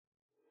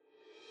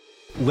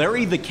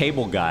Larry the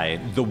Cable Guy,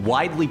 the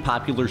widely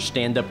popular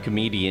stand-up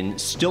comedian,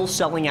 still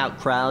selling out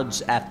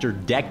crowds after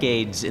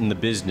decades in the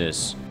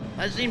business.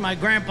 I seen my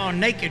grandpa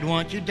naked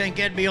once. You'd think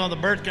that'd be all the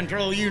birth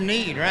control you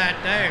need right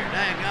there.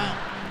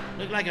 Daggone.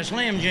 Looked like a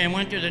Slim Jim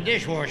went through the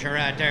dishwasher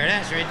right there.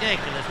 That's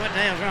ridiculous. What the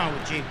hell's wrong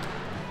with you?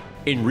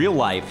 In real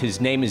life, his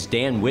name is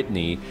Dan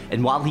Whitney,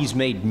 and while he's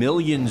made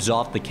millions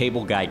off the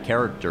Cable Guy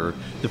character,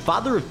 the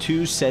father of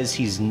two says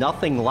he's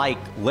nothing like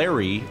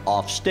Larry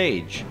off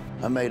stage.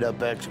 I made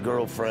up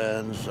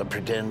ex-girlfriends. I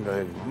pretend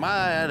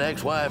my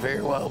ex-wife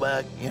here a while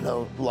back,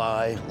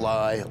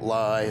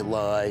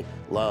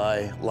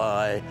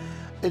 lie.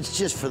 It's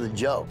just for the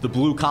joke. The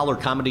blue-collar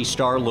comedy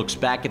star looks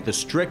back at the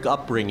strict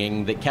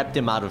upbringing that kept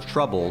him out of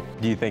trouble.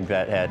 Do you think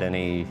that had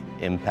any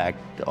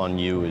impact on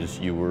you as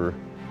you were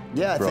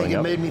Yeah, I think it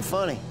up? made me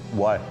funny.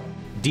 Why?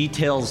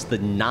 Details the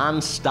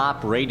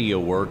non-stop radio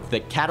work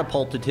that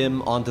catapulted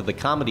him onto the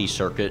comedy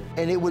circuit.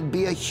 And it would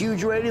be a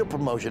huge radio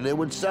promotion. It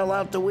would sell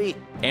out the week.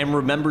 And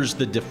remembers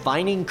the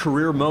defining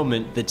career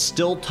moment that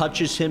still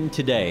touches him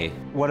today.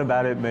 What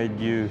about it made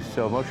you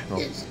so emotional?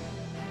 It's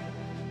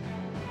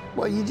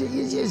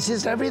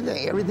just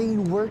everything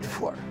you worked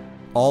for.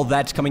 All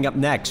that's coming up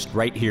next,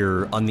 right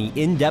here on the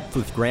In Depth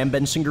with Graham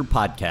Bensinger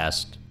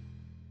podcast.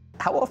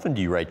 How often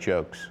do you write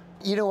jokes?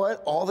 You know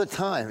what? All the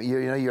time.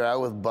 You're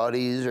out with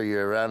buddies or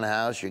you're around the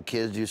house, your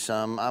kids do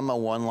something. I'm a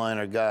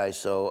one-liner guy,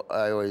 so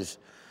I always,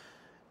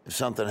 if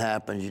something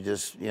happens, you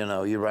just,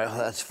 you write, oh,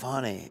 that's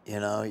funny.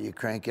 You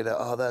crank it out,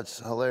 oh, that's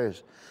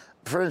hilarious.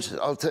 For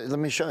instance, let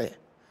me show you.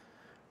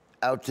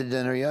 Out to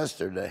dinner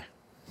yesterday.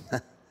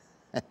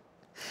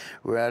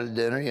 We're out at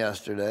dinner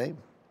yesterday.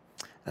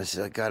 I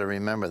said, I got to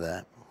remember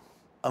that.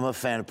 I'm a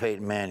fan of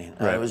Peyton Manning.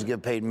 Right. I always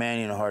give Peyton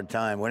Manning a hard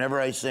time. Whenever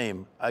I see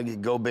him, I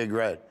could go Big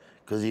Red,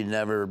 because he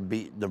never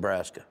beat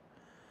Nebraska.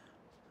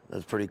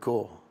 That's pretty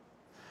cool.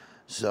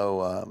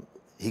 So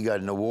he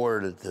got an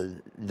award at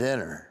the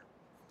dinner,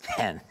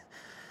 and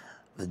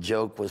the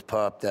joke was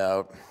popped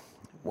out.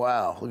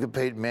 Wow, look at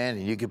Peyton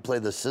Manning. You could play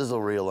the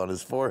sizzle reel on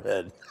his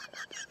forehead.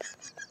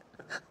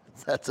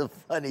 That's a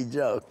funny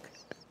joke.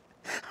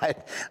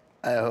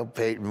 I hope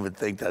Peyton would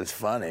think that's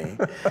funny.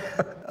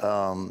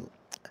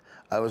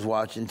 I was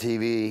watching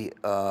TV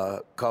a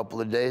couple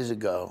of days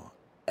ago,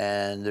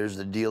 and there's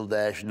the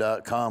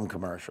DealDash.com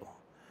commercial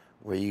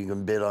where you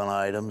can bid on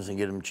items and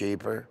get them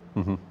cheaper.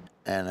 Mm-hmm.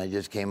 And I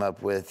just came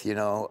up with,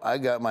 I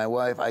got my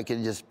wife, I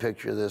can just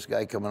picture this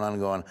guy coming on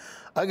and going,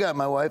 I got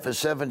my wife a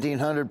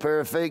 1,700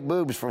 pair of fake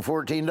boobs for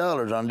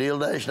 $14 on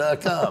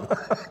DealDash.com.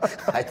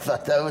 I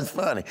thought that was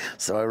funny,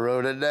 so I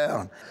wrote it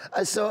down.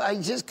 So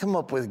I just come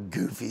up with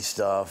goofy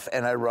stuff,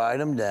 and I write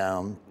them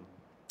down,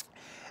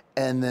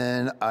 and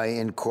then I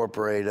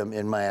incorporate them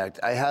in my act.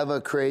 I have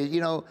a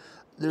crazy,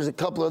 there's a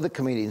couple other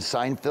comedians.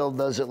 Seinfeld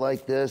does it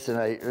like this, and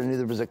I knew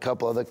there was a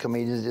couple other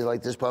comedians that did it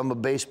like this, but I'm a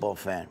baseball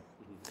fan.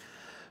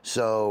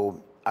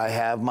 So I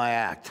have my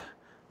act.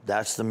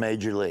 That's the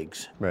major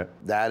leagues. Right.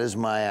 That is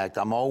my act.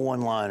 I'm all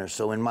one-liners.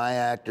 So in my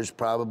act, there's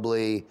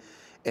probably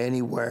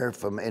anywhere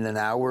from in an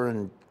hour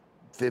and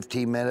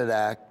 15-minute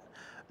act,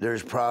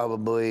 there's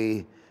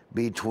probably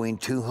between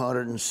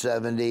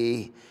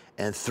 270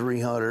 and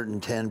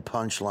 310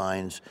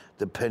 punchlines,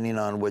 depending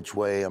on which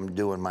way I'm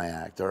doing my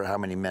act or how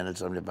many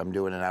minutes if I'm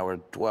doing an hour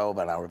 12,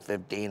 an hour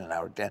 15, an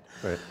hour 10.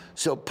 Right.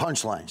 So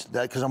punchlines,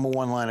 because I'm a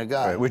one-liner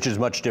guy. Right, which is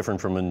much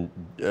different from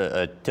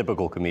a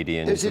typical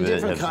comedian. It's a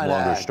different kind of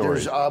act.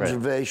 Stories. There's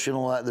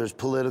observational, there's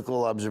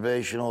political,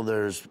 observational,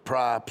 there's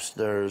props,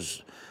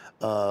 there's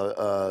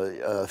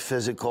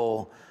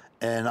physical,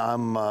 and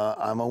I'm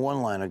a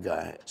one-liner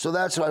guy. So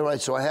that's what I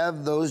write. So I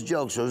have those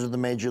jokes. Those are the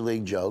major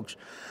league jokes.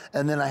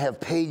 And then I have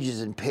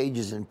pages and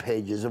pages and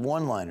pages of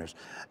one-liners.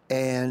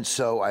 And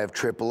so I have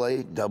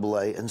AAA,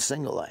 AA, and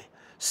single A.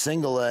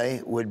 Single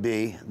A would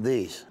be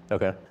these.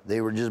 Okay.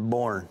 They were just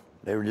born.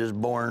 They were just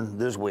born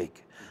this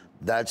week.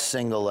 That's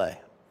single A.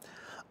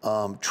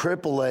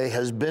 AAA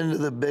has been to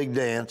the big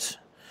dance,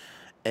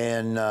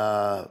 and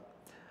I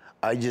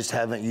just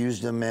haven't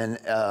used them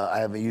I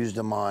haven't used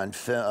them on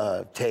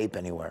tape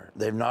anywhere.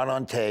 They're not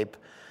on tape.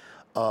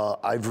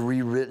 I've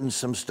rewritten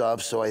some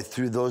stuff, so I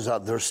threw those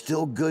out. They're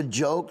still good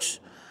jokes,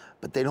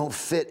 but they don't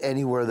fit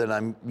anywhere that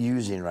I'm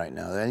using right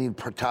now. Any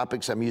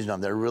topics I'm using on,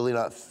 they're really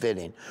not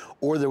fitting.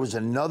 Or there was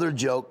another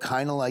joke,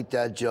 kind of like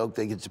that joke,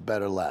 that gets a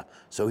better laugh.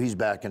 So he's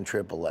back in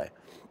AAA.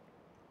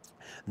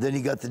 Then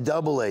you got the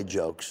AA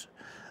jokes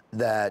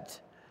that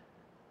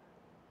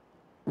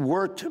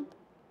worked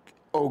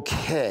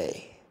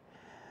okay,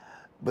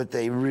 but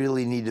they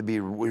really need to be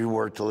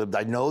reworked a little bit.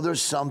 I know there's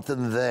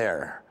something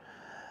there.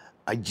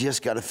 I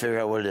just got to figure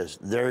out what it is.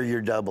 They're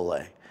your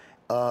AA.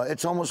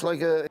 It's almost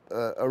like a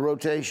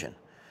rotation.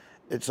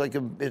 It's like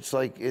your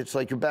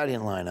batting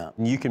lineup.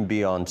 You can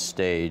be on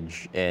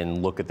stage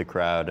and look at the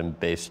crowd, and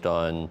based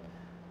on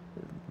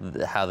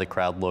how the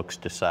crowd looks,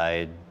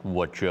 decide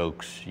what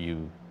jokes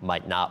you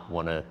might not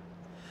want to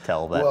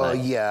tell that night. Well,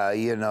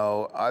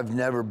 yeah, I've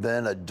never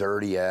been a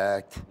dirty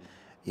act,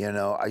 You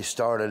know, I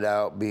started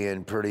out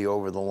being pretty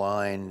over the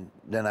line.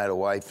 Then I had a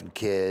wife and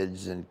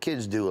kids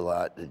do a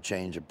lot to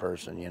change a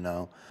person, you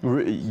know.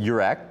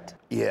 Your act?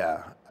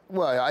 Yeah.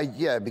 Well,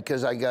 yeah,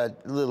 because I got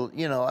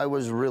I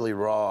was really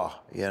raw,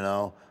 you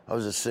know. I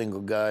was a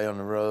single guy on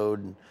the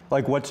road.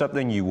 Like, what's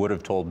something you would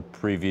have told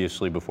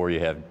previously before you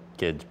have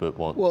kids but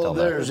won't tell Well,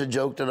 there's that? a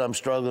joke that I'm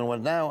struggling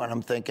with now, and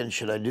I'm thinking,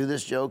 should I do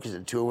this joke? Is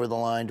it too over the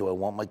line? Do I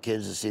want my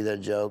kids to see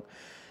that joke?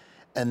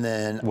 And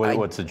then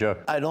What's the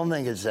joke? I don't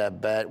think it's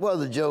that bad. Well,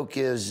 the joke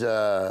is,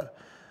 I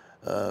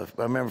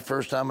remember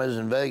first time I was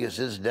in Vegas,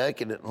 it's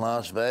decadent in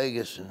Las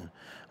Vegas, and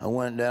I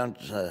went down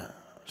to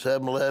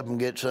 7-Eleven,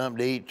 get something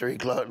to eat, 3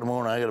 o'clock in the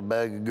morning. I got a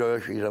bag of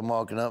groceries. I'm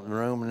walking up in the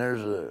room, and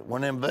there's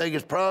one of them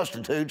Vegas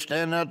prostitutes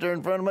standing out there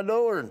in front of my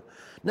door. And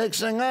next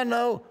thing I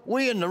know,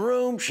 we in the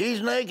room,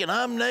 she's naked,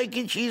 I'm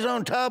naked, she's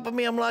on top of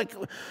me. I'm like,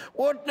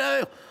 what the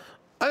hell?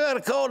 I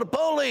gotta call the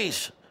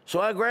police. So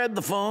I grabbed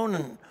the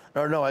phone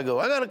I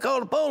gotta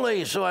call the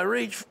police. So I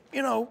reach,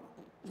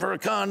 for a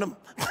condom.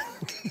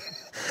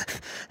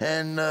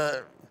 And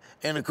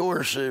of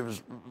course, it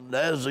was,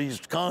 as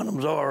these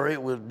condoms are,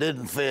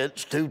 didn't fit.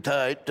 It's too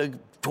tight.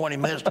 Took 20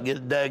 minutes to get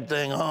the dag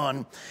thing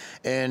on.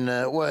 And,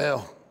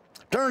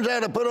 turns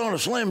out I put on a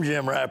Slim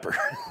Jim wrapper.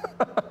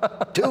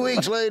 2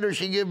 weeks later,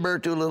 she gave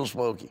birth to a little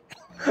Smokey.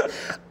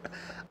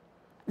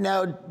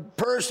 Now,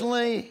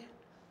 personally,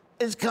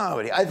 it's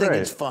comedy. I think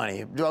it's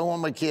funny. Do I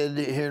want my kid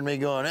hearing me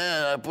going,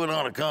 I put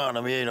on a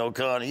condom,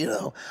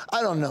 condom,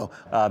 I don't know.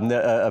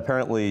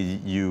 Apparently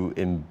you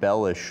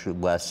embellish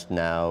less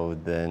now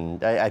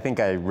than, I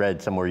think I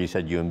read somewhere you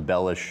said you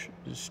embellish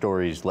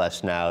stories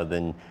less now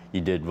than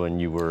you did when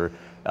you were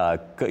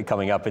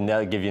coming up. And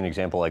that'll give you an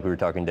example, like we were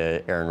talking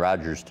to Aaron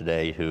Rodgers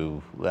today, who,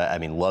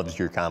 loves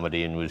your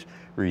comedy and was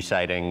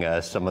reciting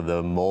some of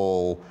the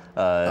mole,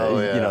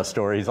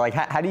 stories. Like,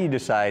 how do you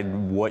decide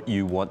what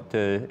you want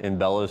to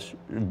embellish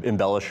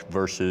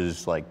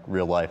versus like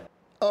real life?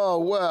 Oh,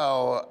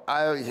 well,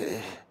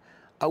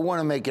 I want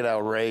to make it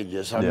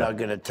outrageous. I'm not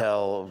going to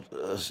tell,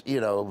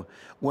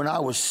 when I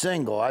was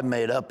single, I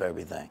made up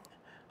everything.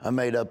 I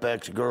made up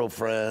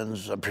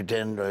ex-girlfriends. I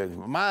pretend I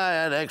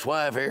had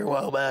ex-wife here a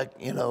while back,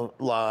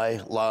 lie,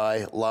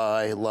 lie,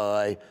 lie,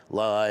 lie,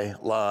 lie,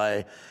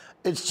 lie.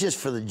 It's just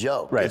for the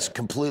joke. Right. It's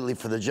completely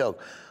for the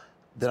joke.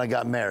 Then I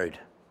got married.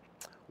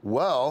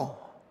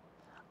 Well,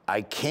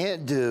 I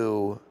can't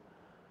do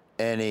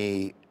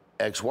any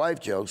ex-wife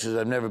jokes because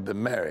I've never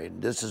been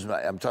married. This is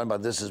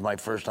my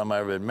first time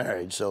I've ever been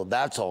married, so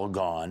that's all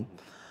gone.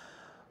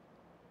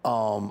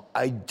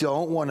 I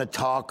don't want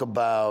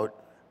to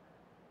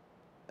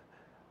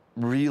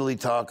really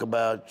talk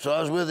about, so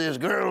I was with this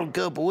girl a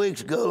couple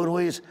weeks ago,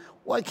 and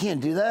I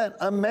can't do that.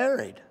 I'm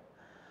married.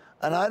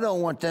 And I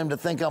don't want them to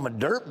think I'm a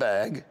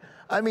dirtbag.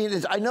 I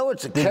know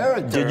it's a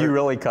character. Did you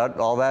really cut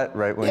all that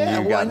right when you got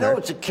married? Yeah, I know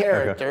it's a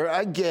character. Okay.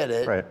 I get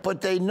it. Right.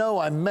 But they know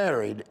I'm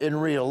married in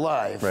real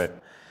life. Right.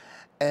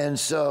 And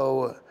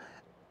so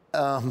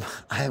I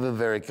have a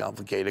very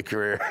complicated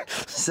career.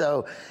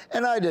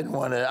 And I didn't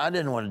want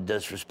to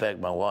disrespect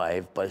my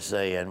wife by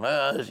saying,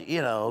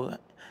 well,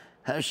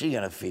 how's she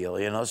gonna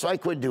feel, So I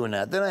quit doing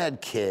that. Then I had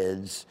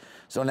kids.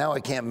 So now I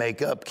can't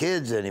make up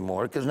kids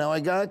anymore because now I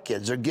got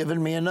kids. They're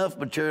giving me enough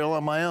material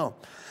on my own.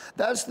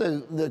 That's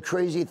the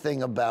crazy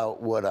thing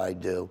about what I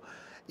do.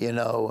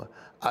 What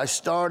I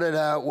started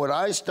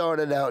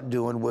out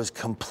doing was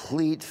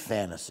complete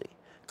fantasy,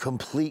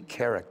 complete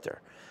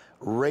character.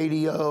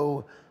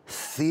 Radio,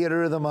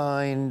 theater of the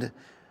mind,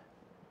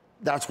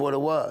 that's what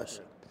it was.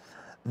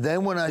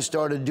 Then when I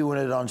started doing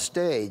it on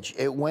stage,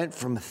 it went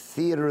from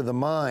theater of the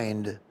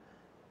mind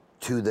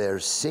to they're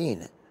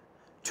seeing it,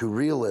 to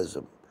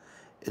realism.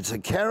 It's a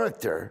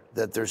character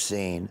that they're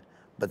seeing,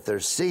 but they're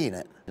seeing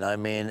it.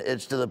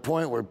 It's to the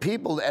point where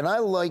people, and I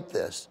like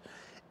this,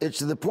 it's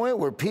to the point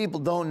where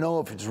people don't know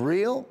if it's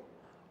real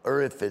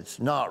or if it's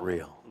not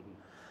real.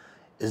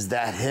 Is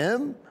that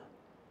him?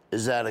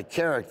 Is that a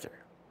character?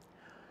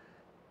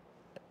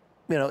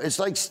 It's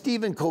like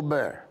Stephen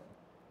Colbert.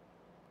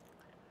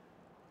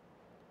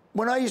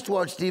 When I used to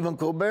watch Stephen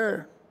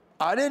Colbert,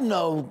 I didn't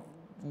know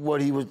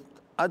what he was.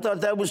 I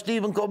thought that was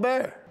Stephen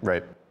Colbert.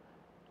 Right.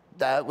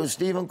 That was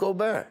Stephen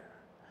Colbert.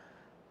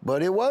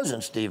 But it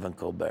wasn't Stephen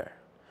Colbert.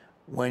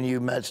 When you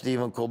met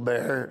Stephen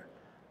Colbert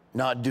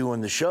not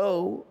doing the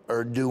show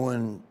or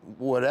doing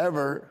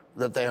whatever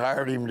that they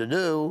hired him to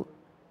do,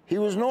 he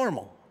was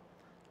normal.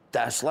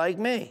 That's like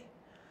me.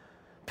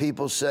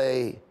 People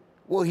say,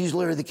 well, he's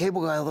Larry the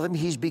Cable Guy.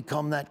 He's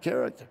become that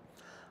character.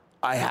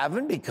 I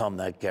haven't become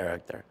that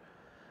character.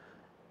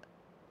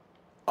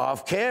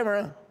 Off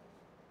camera,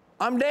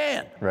 I'm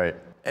Dan. Right.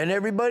 And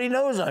everybody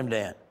knows I'm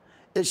Dan.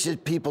 It's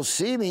just people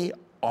see me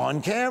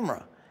on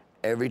camera.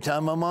 Every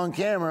time I'm on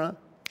camera,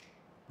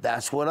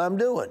 that's what I'm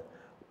doing.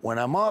 When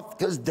I'm off,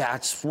 because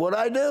that's what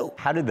I do.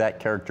 How did that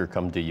character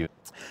come to you?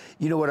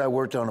 You know what? I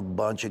worked on a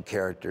bunch of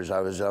characters. I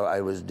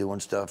was doing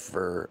stuff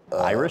for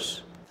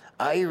Iris?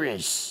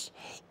 Iris.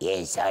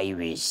 Yes,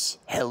 Iris.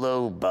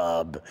 Hello,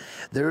 Bob.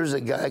 There's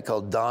a guy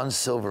called Don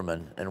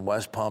Silverman in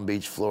West Palm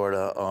Beach,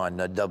 Florida on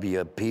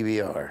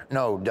WPBR.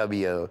 No,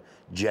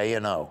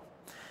 WJNO.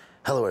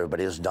 Hello,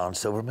 everybody. This is Don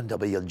Silverman,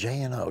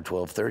 WJNO,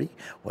 1230,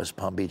 West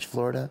Palm Beach,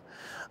 Florida.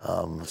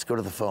 Let's go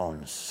to the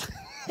phones.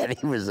 And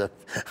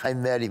I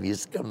met him. He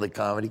used to come to the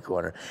Comedy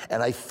Corner.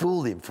 And I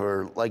fooled him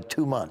for like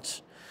 2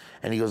 months.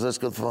 And he goes, let's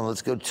go to the phone.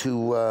 Let's go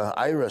to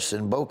Iris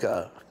in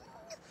Boca.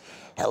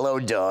 Hello,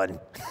 Don.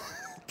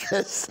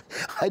 Because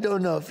I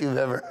don't know if you've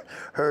ever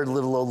heard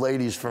little old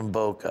ladies from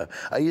Boca.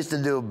 I used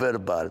to do a bit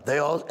about it.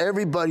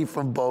 Everybody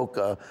from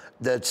Boca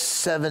that's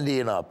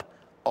 70 and up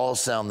all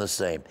sound the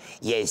same.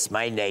 Yes,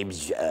 my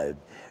name's,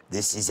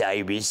 this is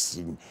Iris,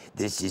 and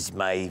this is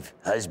my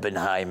husband,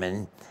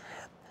 Hyman.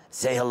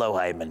 Say hello,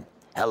 Hyman.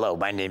 Hello,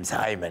 my name's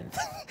Hyman.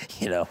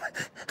 You know,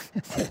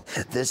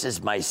 this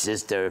is my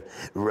sister,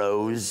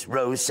 Rose.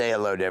 Rose, say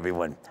hello to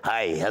everyone.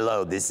 Hi,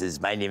 hello,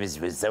 my name is,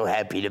 we're so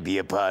happy to be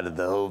a part of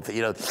the whole thing,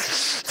 you know.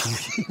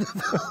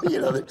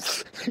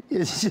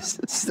 It's just,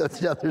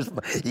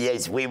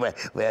 yes, we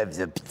have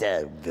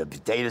the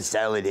potato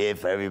salad here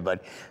for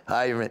everybody.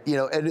 Hi, you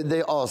know, and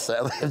they all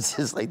sound, it's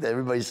just like that,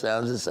 everybody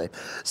sounds the same.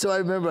 So I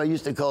remember I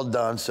used to call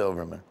Don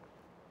Silverman.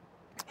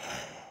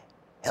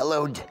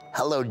 Hello,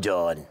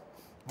 Don.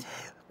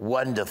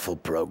 Wonderful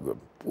program.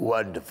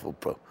 Wonderful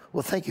program.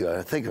 Well, thank you,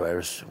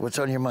 Iris. What's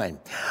on your mind?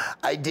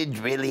 I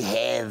didn't really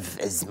have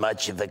as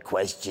much of a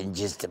question,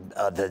 just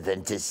other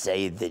than to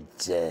say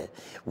that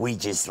we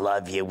just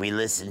love you. We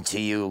listen to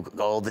you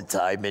all the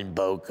time in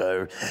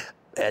Boca,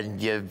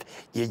 and your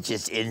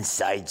just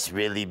insights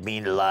really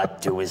mean a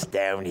lot to us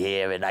down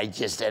here. And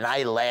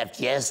I laughed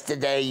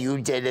yesterday.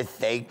 You did a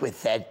thing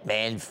with that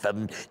man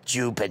from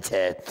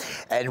Jupiter,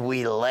 and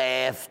we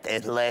laughed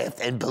and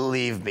laughed. And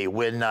believe me,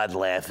 we're not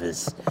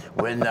laughers.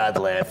 We're not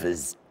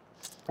laughers.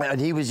 And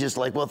he was just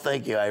like, well,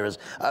 thank you, Iris.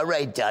 All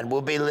right, Don,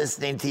 we'll be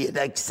listening to your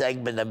next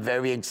segment. I'm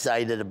very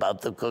excited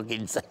about the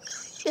cooking segment.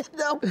 You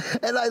know,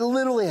 and I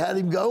literally had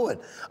him going.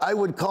 I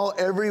would call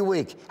every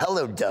week.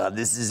 Hello, Don,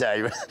 this is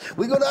Iris.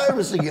 We go to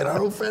Iris again,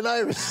 our old friend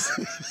Iris.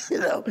 You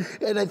know,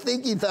 and I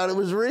think he thought it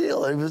was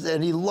real.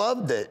 And he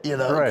loved it, you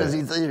know, because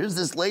he thought, here's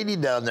this lady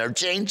down there,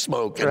 chain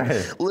smoking,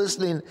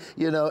 listening,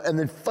 you know. And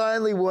then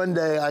finally one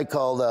day I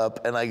called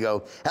up and I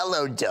go,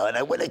 hello, Don,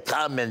 I want to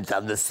comment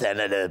on the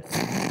senator.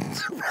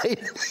 Right?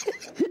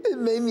 It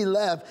made me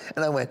laugh.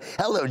 And I went,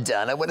 hello,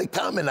 Don, I want to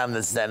comment on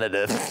the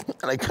senator.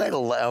 And I kind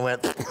of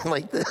went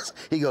like this.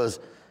 He goes,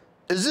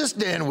 is this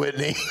Dan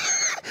Whitney?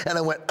 And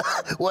I went,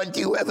 what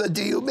do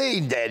you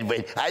mean, Dan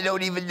Whitney? I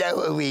don't even know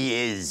who he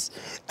is.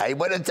 I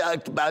want to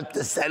talk about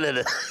the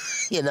senator.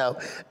 You know,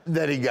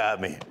 then he got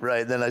me,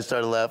 right? Then I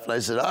started laughing. I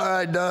said, all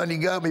right, Don, you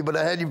got me, but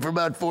I had you for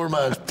about 4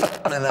 months.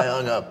 And I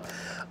hung up.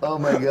 Oh,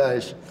 my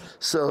gosh.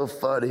 So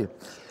funny.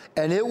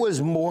 And it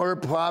was more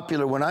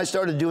popular. When I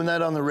started doing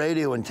that on the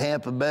radio in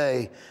Tampa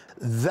Bay,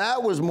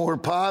 that was more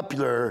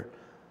popular.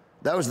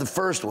 That was the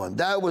first one.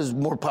 That was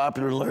more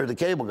popular than Larry the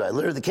Cable Guy.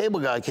 Larry the Cable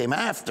Guy came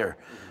after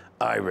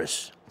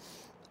Iris.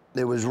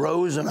 There was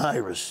Rose and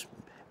Iris.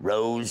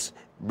 Rose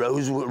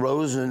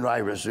and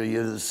Iris are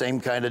the same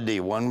kind of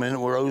deal. 1 minute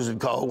Rose would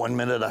call, 1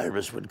 minute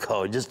Iris would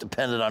call. It just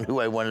depended on who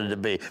I wanted to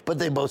be. But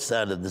they both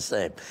sounded the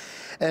same.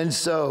 And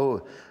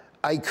so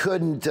I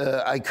couldn't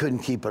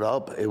keep it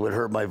up. It would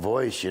hurt my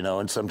voice, you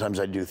know, and sometimes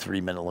I'd do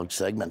 3-minute long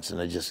segments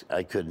and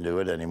I couldn't do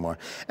it anymore.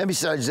 And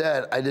besides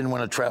that, I didn't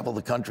want to travel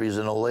the country as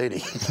an old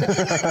lady.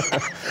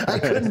 I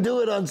couldn't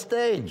do it on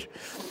stage.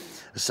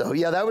 So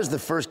yeah, that was the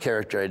first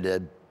character I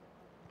did.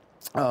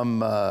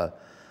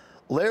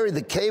 Larry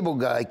the Cable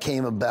Guy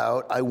came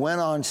about. I went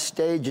on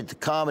stage at the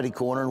Comedy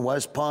Corner in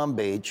West Palm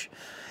Beach.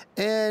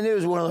 And it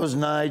was one of those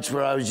nights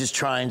where I was just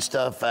trying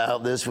stuff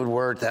out. This would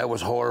work, that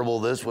was horrible,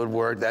 this would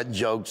work, that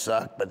joke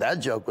sucked, but that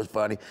joke was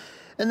funny.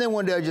 And then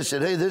one day I just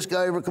said, hey, this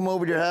guy ever come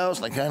over to your house?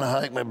 And I kind of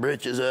hiked my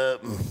britches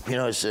up. And, you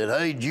know, I said,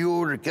 hey, did you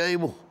order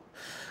cable?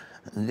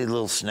 And did a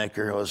little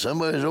snicker. Well,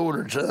 somebody's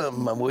ordered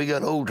something. We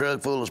got an old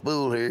truck full of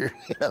spool here.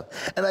 You know?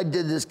 And I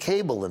did this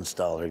cable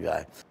installer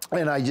guy.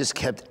 And I just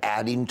kept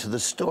adding to the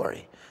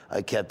story.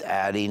 I kept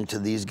adding to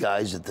these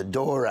guys at the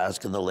door,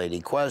 asking the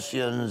lady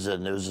questions,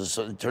 and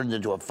it turned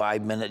into a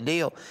 5-minute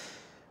deal.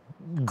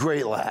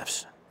 Great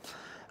laughs.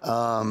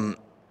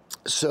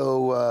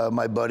 So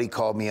my buddy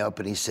called me up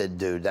and he said,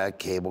 dude, that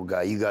Cable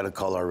Guy, you got to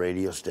call our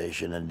radio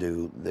station and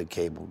do the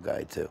Cable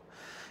Guy too.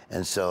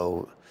 And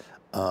so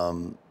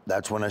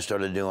that's when I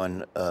started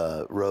doing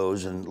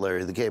Rose and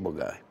Larry the Cable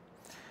Guy.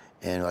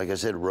 And like I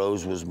said,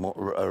 Rose was more,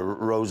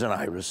 Rose and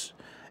Iris,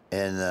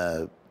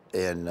 and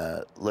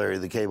Larry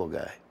the Cable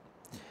Guy.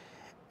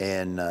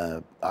 And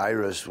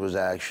Iris was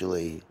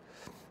actually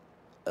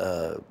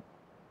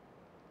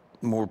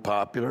more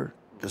popular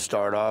to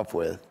start off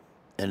with,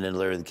 and then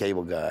Larry the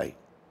Cable Guy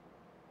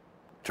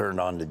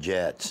turned on the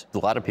jets. A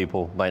lot of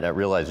people might not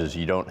realize is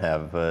you don't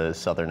have a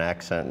Southern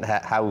accent.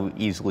 How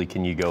easily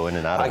can you go in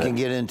and out of it? I can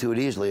get into it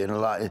easily, and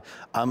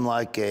I'm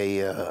like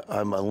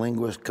I'm a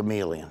linguist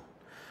chameleon.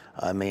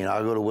 I mean,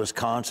 I'll go to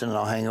Wisconsin and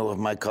I'll hang out with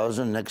my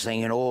cousin. Next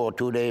thing you know,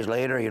 2 days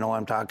later, you know,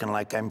 I'm talking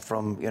like I'm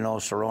from, you know,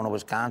 Sorona,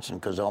 Wisconsin,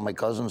 because all my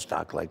cousins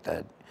talk like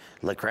that.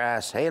 La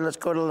Crosse, hey, let's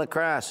go to La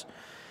Crosse.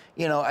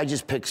 You know, I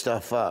just pick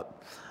stuff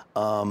up.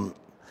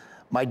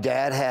 My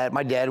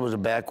dad was a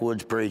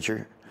backwoods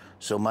preacher.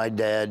 So my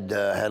dad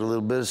had a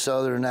little bit of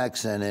Southern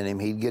accent in him.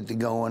 He'd get to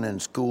going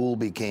and school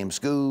became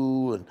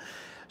school. And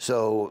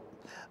so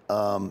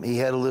he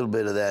had a little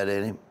bit of that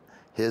in him.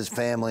 His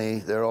family,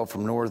 they're all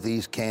from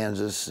Northeast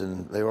Kansas,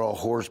 and they were all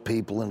horse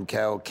people and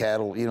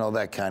cattle, you know,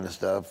 that kind of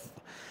stuff.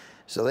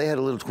 So they had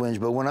a little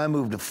twinge. But when I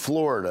moved to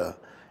Florida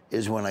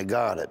is when I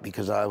got it,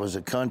 because I was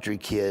a country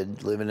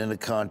kid living in the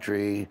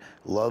country,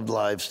 loved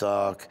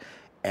livestock,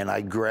 and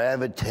I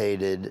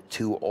gravitated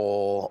to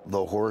all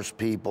the horse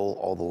people,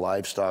 all the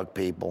livestock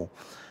people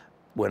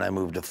when I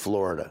moved to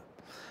Florida,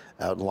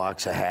 out in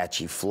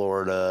Loxahatchee,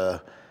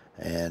 Florida.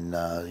 And,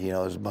 you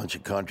know, there's a bunch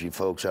of country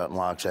folks out in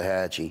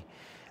Loxahatchee.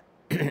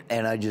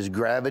 And I just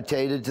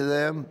gravitated to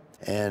them.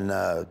 And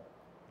I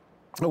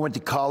went to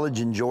college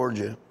in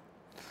Georgia.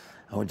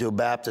 I went to a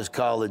Baptist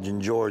college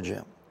in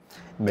Georgia.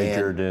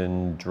 Majored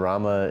in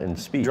drama and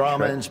speech.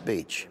 Drama right? and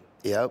speech,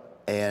 yep.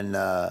 And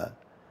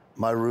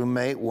my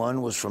roommate,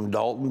 one was from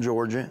Dalton,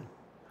 Georgia,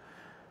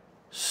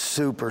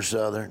 super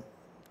Southern.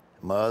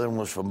 My other one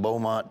was from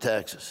Beaumont,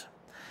 Texas.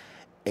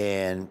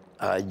 And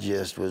I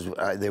just was,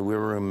 we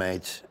were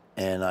roommates,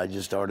 and I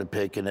just started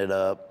picking it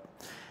up,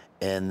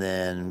 and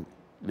then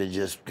it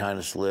just kind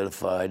of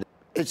solidified.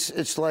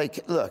 It's like,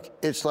 look,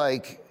 it's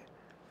like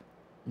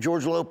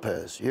George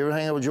Lopez. You ever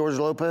hang out with George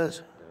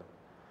Lopez? Yeah.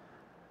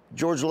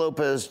 George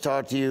Lopez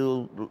talked to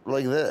you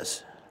like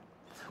this.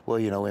 Well,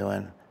 you know, we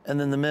went, and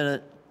then the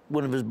minute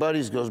one of his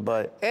buddies goes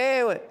by,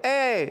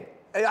 hey,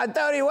 I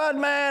thought he was,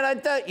 man, I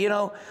thought, you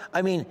know,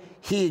 I mean,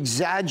 he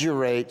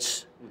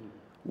exaggerates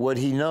what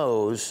he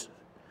knows,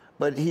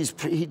 but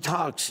he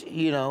talks,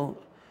 you know,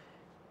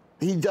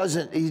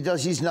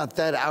 he's not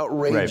that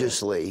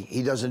outrageously, right.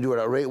 He doesn't do it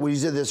outrageous. When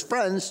he's with his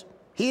friends,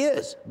 he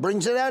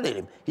brings it out in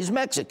him. He's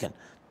Mexican.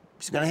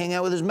 He's gonna hang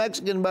out with his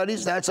Mexican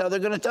buddies, that's how they're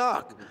gonna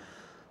talk.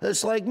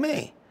 That's like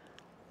me.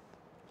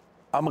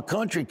 I'm a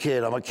country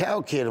kid, I'm a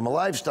cow kid, I'm a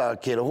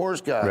livestock kid, a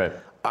horse guy. Right.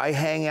 I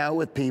hang out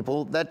with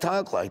people that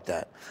talk like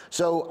that.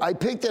 So I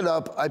picked it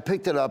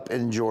up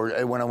in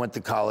Georgia when I went to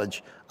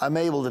college. I'm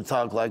able to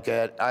talk like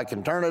that. I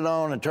can turn it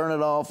on and turn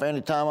it off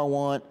anytime I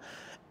want.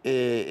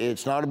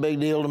 It's not a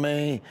big deal to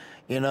me.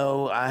 You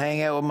know, I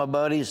hang out with my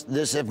buddies.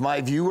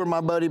 If you were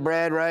my buddy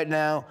Brad right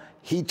now,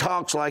 he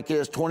talks like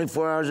this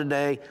 24 hours a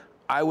day.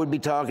 I would be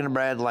talking to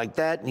Brad like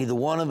that. Neither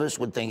one of us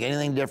would think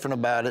anything different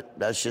about it.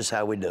 That's just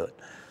how we do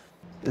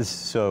it.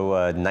 So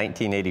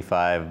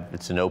 1985,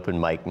 it's an open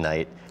mic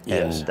night.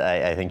 Yes. And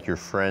I think your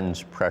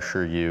friends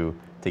pressure you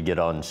to get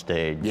on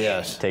stage.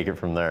 Yes. Take it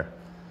from there.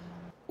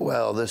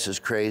 Well, this is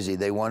crazy.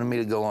 They wanted me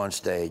to go on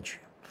stage.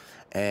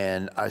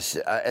 And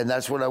and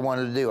that's what I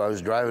wanted to do. I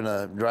was driving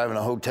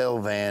a hotel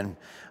van,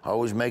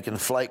 always making the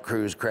flight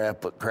crews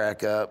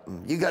crack up.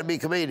 You got to be a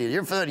comedian.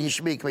 You're funny. You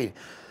should be a comedian.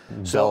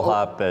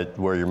 Bellhop at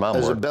where your mom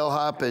worked. As a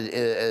bellhop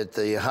at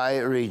the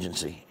Hyatt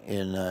Regency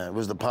it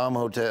was the Palm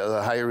Hotel,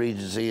 the Hyatt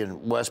Regency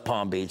in West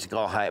Palm Beach. It's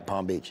called Hyatt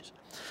Palm Beaches.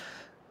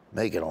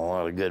 Making a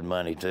lot of good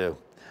money too.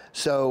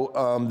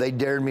 So they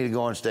dared me to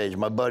go on stage.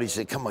 My buddy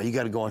said, "Come on, you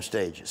got to go on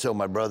stage." So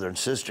my brother and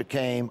sister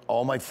came.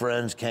 All my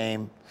friends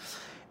came.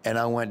 And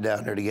I went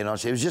down there to get on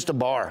stage. It was just a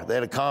bar. They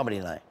had a comedy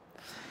night.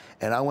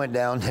 And I went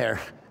down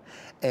there,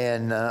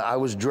 and I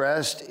was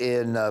dressed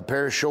in a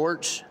pair of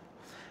shorts,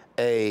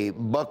 a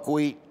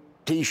buckwheat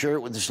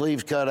T-shirt with the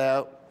sleeves cut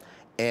out,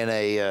 and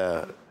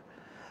a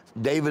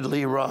David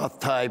Lee Roth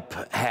type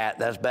hat.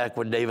 That's back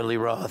when David Lee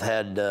Roth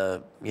had,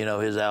 you know,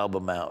 his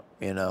album out,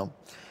 you know.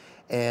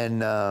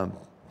 And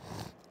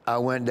I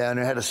went down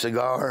there, had a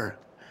cigar,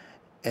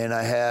 and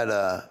I had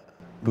a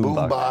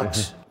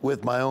boombox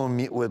with my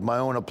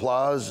own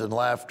applause and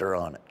laughter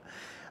on it.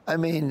 I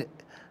mean,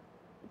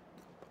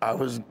 I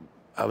was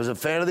a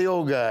fan of the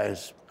old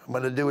guys. I'm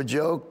gonna do a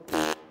joke.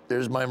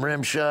 There's my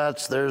rim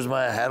shots.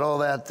 I had all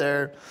that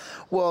there.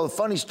 Well, the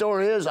funny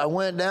story is, I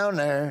went down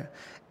there,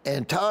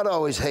 and Todd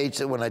always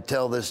hates it when I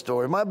tell this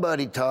story. My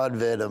buddy Todd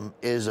Vidham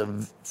is a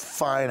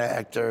fine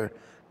actor.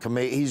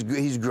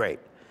 He's great,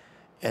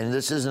 and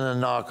this isn't a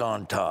knock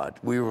on Todd.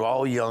 We were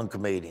all young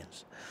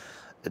comedians.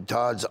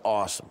 Todd's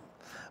awesome.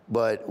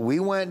 But we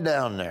went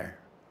down there,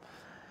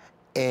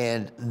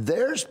 and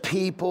there's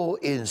people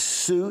in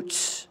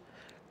suits,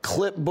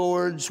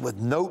 clipboards with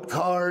note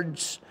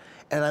cards,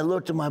 and I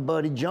looked at my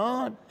buddy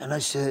John, and I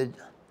said,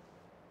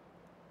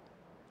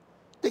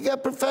 they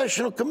got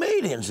professional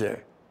comedians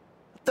there.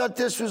 I thought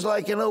this was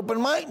like an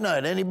open mic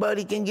night.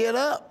 Anybody can get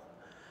up.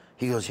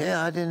 He goes,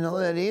 yeah, I didn't know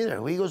that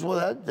either. He goes,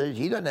 well,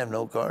 he doesn't have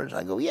note cards.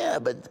 I go, yeah,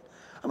 but,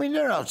 I mean,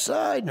 they're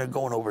outside, and they're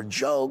going over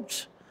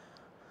jokes.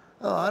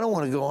 Oh, I don't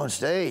want to go on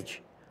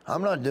stage.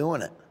 I'm not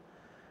doing it.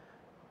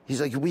 He's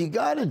like, well, you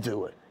got to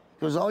do it.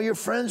 He goes, all your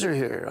friends are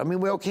here. I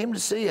mean, we all came to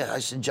see you. I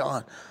said,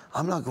 John,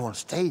 I'm not going on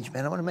stage,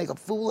 man. I'm gonna make a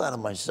fool out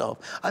of myself.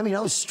 I mean, I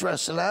was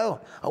stressing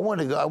out. I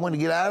wanted to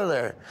get out of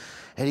there.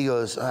 And he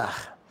goes,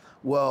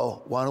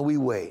 well, why don't we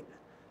wait?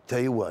 Tell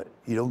you what,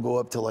 you don't go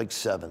up till like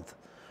 7th.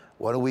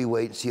 Why don't we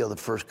wait and see how the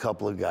first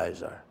couple of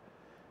guys are?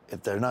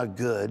 If they're not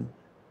good,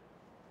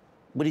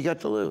 what do you got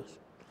to lose?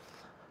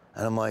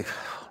 And I'm like,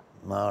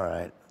 all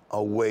right,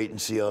 I'll wait and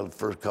see how the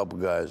first couple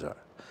guys are.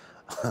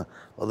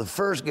 Well, the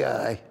first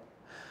guy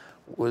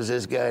was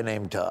this guy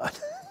named Todd,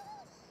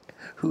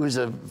 who was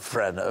a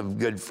friend, a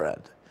good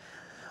friend.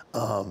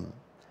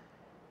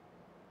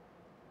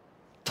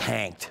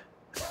 Tanked.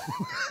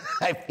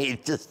 I mean,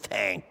 just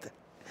tanked.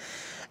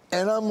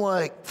 And I'm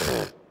like,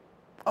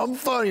 I'm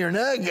funnier than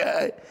that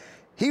guy.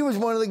 He was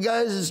one of the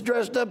guys that's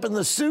dressed up in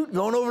the suit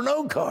going over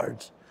note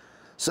cards.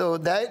 So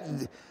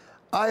that,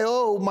 I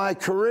owe my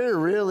career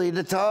really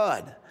to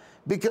Todd.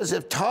 Because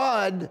if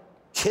Todd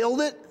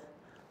killed it,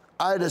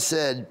 I'd have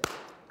said,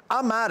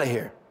 I'm out of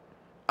here.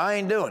 I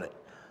ain't doing it.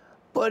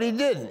 But he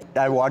didn't.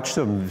 I watched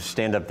some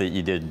stand-up that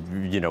you did,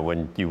 you know,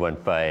 when you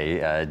went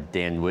by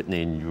Dan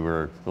Whitney and you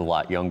were a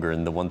lot younger.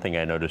 And the one thing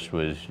I noticed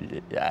was,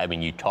 I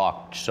mean, you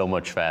talked so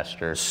much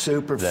faster.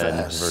 Super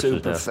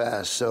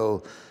fast.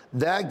 So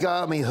that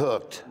got me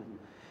hooked.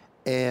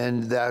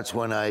 And that's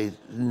when I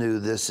knew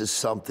this is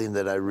something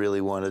that I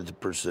really wanted to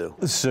pursue.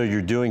 So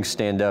you're doing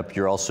stand-up,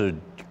 you're also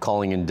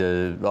calling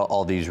into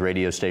all these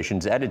radio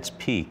stations. At its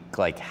peak,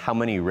 like how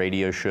many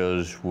radio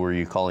shows were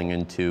you calling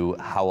into,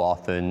 how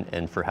often,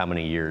 and for how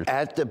many years?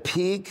 At the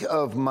peak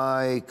of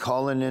my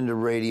calling into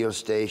radio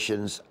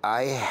stations,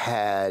 I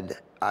had,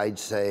 I'd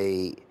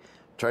say,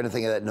 trying to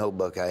think of that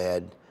notebook, I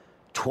had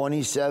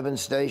 27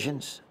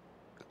 stations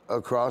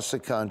across the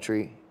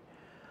country.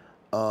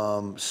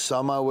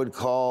 Some I would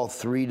call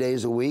 3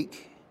 days a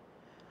week.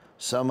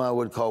 Some I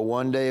would call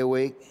 1 day a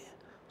week.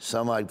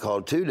 Some I'd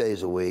call 2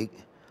 days a week.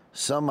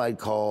 Some I'd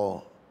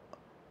call,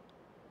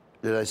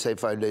 did I say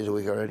 5 days a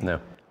week already? No.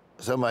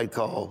 Some I'd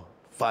call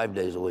 5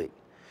 days a week.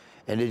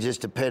 And it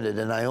just depended.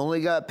 And I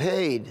only got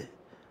paid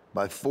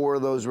by 4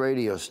 of those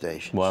radio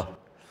stations. Wow.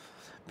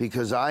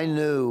 Because I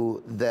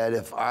knew that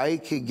if I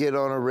could get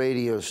on a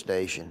radio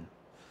station,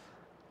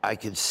 I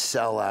could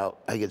sell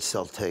out, I could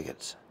sell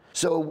tickets.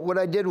 So what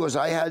I did was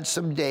I had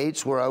some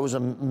dates where I was a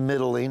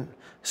middling,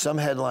 some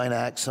headline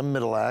acts, some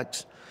middle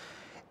acts.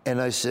 And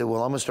I said,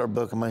 well, I'm gonna start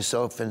booking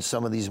myself in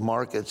some of these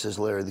markets as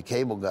Larry the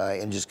Cable Guy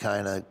and just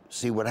kind of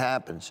see what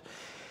happens.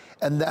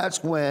 And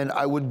that's when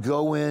I would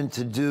go in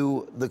to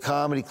do the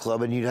comedy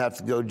club and you'd have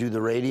to go do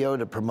the radio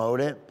to promote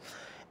it.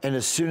 And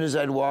as soon as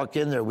I'd walk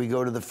in there, we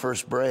go to the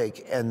first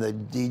break and the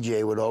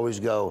DJ would always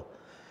go,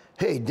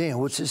 hey, Dan,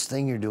 what's this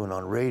thing you're doing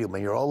on radio,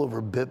 man? You're all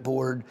over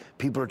Bitboard.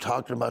 People are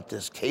talking about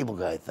this Cable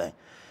Guy thing.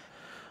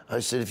 I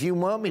said, if you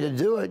want me to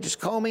do it, just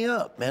call me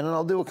up, man, and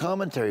I'll do a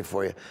commentary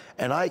for you.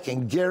 And I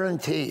can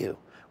guarantee you,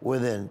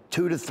 within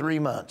 2 to 3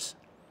 months,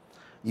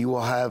 you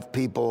will have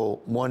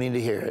people wanting to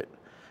hear it.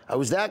 I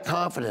was that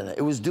confident.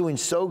 It was doing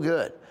so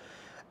good.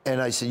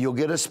 And I said, you'll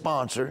get a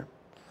sponsor,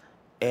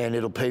 and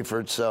it'll pay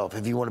for itself.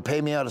 If you want to pay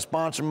me out of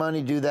sponsor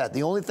money, do that.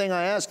 The only thing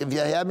I ask, if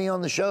you have me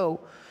on the show,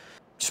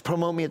 just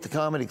promote me at the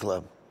comedy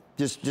club.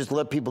 Just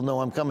let people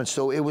know I'm coming.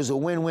 So it was a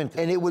win-win.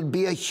 And it would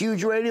be a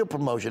huge radio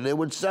promotion. It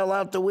would sell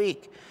out the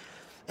week.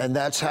 And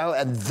that's how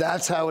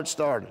it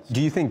started.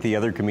 Do you think the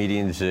other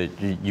comedians that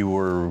you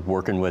were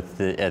working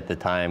with at the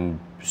time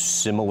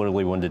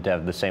similarly wanted to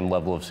have the same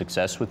level of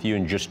success with you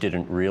and just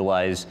didn't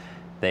realize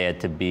they had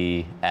to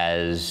be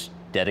as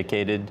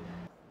dedicated?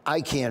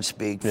 I can't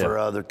speak for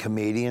other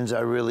comedians.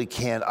 I really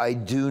can't. I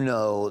do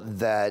know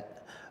that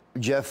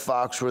Jeff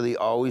Foxworthy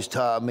always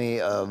taught me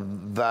a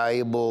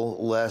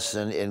valuable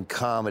lesson in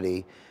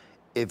comedy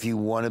if you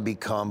want to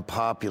become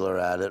popular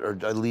at it, or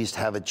at least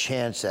have a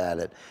chance at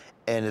it.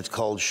 And it's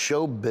called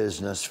show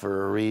business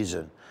for a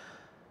reason.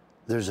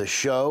 There's a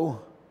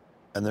show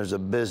and there's a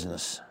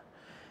business.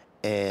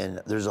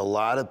 And there's a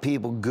lot of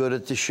people good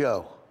at the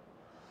show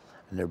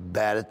and they're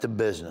bad at the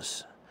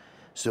business.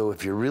 So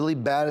if you're really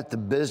bad at the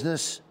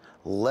business,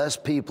 less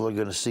people are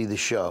gonna see the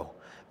show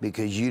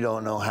because you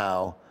don't know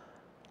how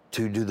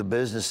to do the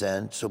business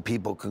end so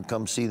people can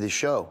come see the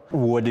show.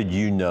 What did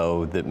you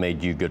know that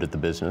made you good at the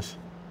business?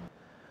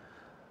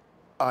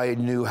 I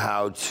knew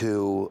how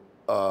to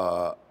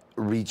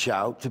reach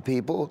out to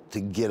people,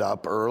 to get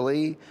up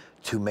early,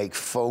 to make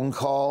phone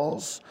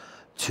calls,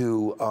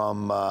 to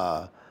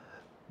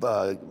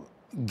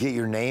get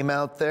your name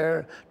out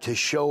there, to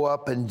show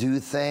up and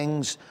do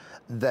things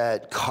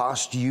that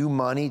cost you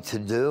money to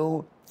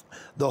do.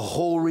 The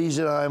whole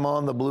reason I'm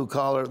on the Blue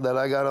Collar, that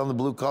I got on the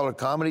Blue Collar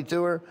Comedy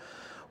Tour,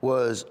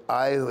 was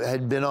I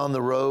had been on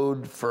the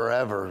road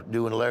forever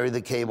doing Larry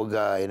the Cable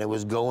Guy, and it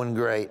was going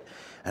great.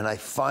 And I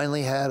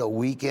finally had a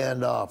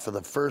weekend off for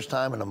the first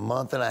time in a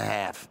month and a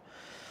half.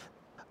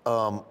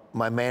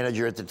 My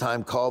manager at the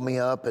time called me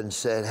up and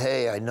said,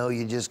 hey, I know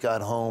you just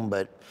got home,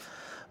 but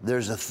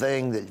there's a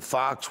thing that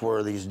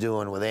Foxworthy's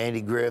doing with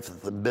Andy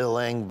Griffith and Bill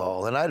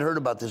Engvall. And I'd heard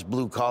about this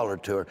Blue Collar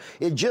Tour.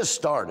 It just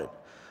started.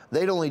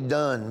 They'd only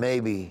done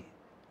maybe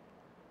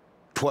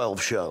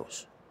 12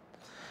 shows.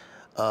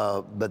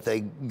 But they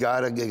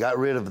got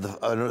rid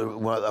of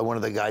one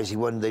of the guys. They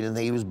didn't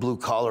think he was blue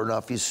collar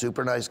enough. He's a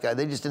super nice guy.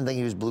 They just didn't think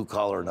he was blue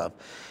collar enough,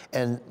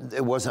 and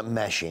it wasn't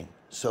meshing.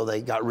 So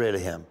they got rid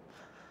of him.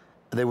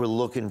 They were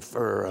looking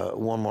for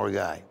one more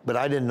guy, but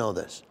I didn't know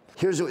this.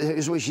 Here's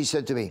what she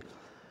said to me.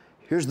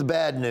 Here's the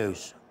bad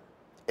news.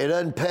 It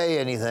doesn't pay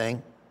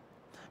anything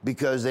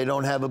because they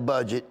don't have a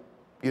budget.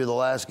 You're the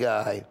last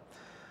guy.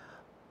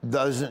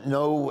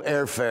 No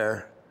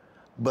airfare,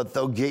 but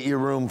they'll get your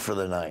room for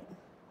the night.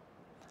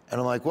 And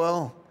I'm like,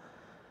 well,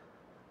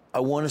 I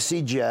want to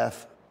see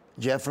Jeff.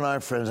 Jeff and I are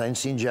friends. I ain't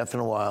seen Jeff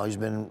in a while. He's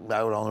been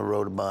out on the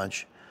road a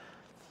bunch.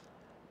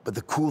 But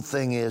the cool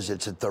thing is,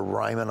 it's at the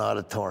Ryman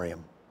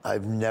Auditorium.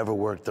 I've never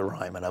worked the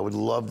Ryman. I would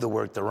love to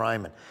work the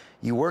Ryman.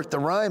 You work the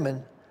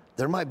Ryman,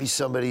 there might be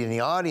somebody in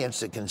the audience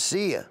that can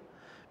see you,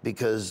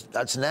 because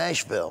that's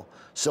Nashville.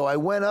 So I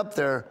went up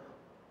there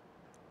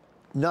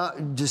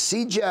not to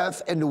see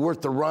Jeff and to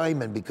work the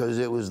Ryman, because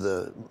it was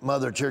the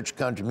Mother Church of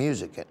Country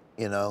Music,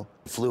 you know.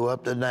 Flew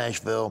up to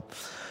Nashville,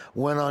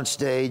 went on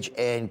stage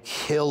and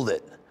killed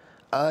it.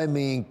 I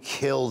mean,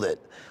 killed it.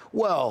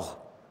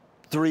 Well,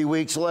 3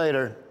 weeks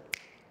later,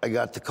 I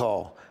got the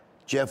call.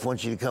 Jeff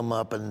wants you to come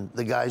up, and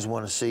the guys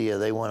want to see you.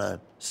 They want to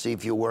see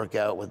if you'll work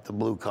out with the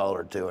Blue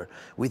Collar Tour.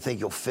 We think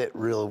you'll fit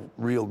real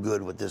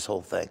good with this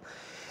whole thing.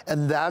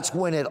 And that's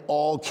when it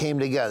all came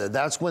together.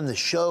 That's when the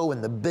show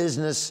and the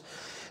business,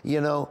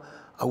 you know,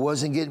 I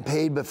wasn't getting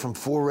paid but from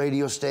 4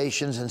 radio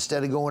stations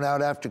instead of going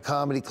out after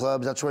comedy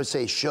clubs. That's where I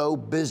say show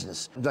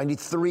business.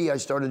 93, I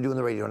started doing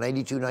the radio,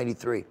 92,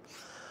 93.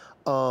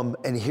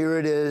 And here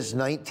it is,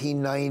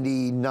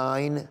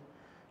 1999,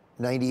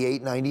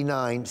 98,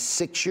 99,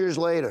 6 years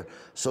later.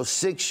 So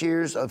 6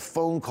 years of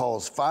phone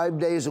calls, 5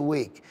 days a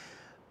week.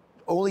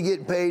 Only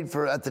getting paid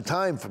for, at the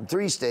time, from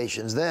 3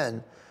 stations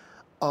then.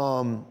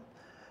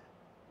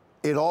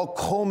 It all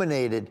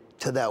culminated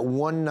to that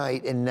one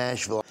night in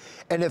Nashville.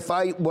 And if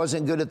I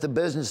wasn't good at the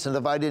business, and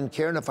if I didn't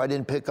care, and if I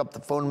didn't pick up the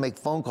phone and make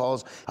phone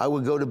calls, I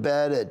would go to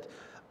bed at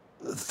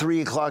 3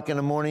 o'clock in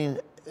the morning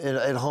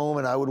at home,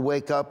 and I would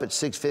wake up at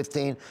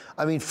 6:15.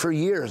 I mean, for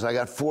years, I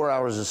got 4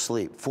 hours of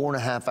sleep,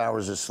 4.5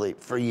 hours of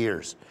sleep for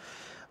years.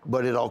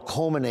 But it all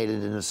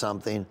culminated into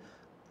something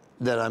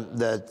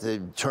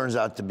that turns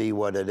out to be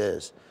what it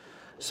is.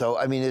 So,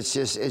 I mean, it's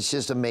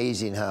just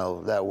amazing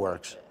how that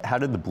works. How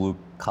did the Blue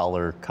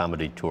Collar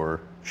Comedy Tour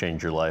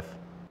change your life?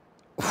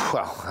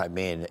 Well, I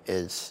mean,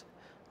 it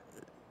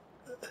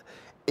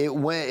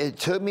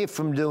took me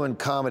from doing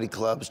comedy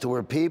clubs to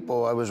where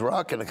I was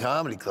rocking the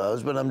comedy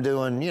clubs, but I'm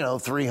doing,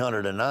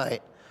 300 a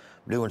night.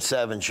 I'm doing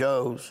 7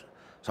 shows.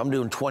 So I'm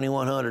doing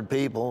 2,100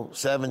 people,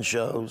 7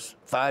 shows,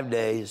 5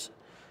 days,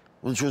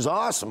 which was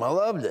awesome. I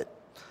loved it.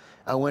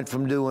 I went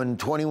from doing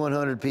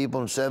 2,100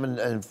 people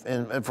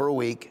and for a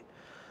week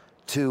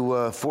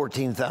to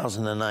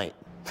 14,000 a night.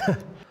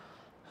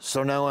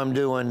 So now I'm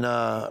doing,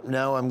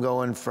 now I'm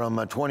going from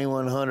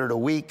 2,100 a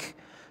week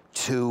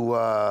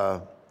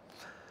to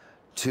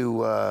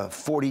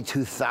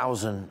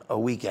 42,000 a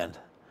weekend.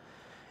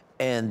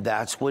 And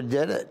that's what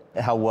did it.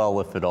 How well,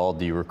 if at all,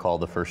 do you recall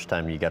the first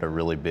time you got a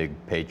really big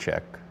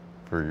paycheck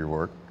for your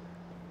work?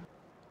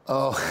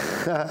 Oh,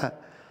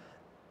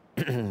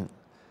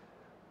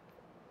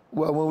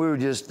 well, when we were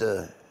just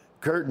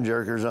curtain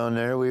jerkers on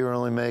there, we were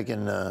only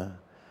making,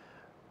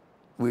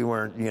 we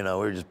weren't, we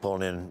were just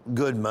pulling in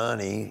good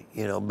money,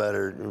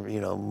 better,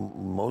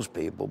 most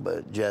people,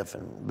 but Jeff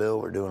and Bill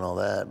were doing all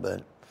that.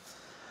 But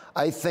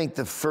I think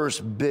the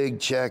first big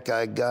check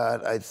I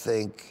got,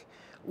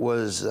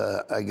 was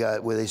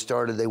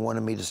where they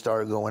wanted me to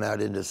start going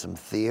out into some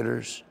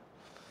theaters.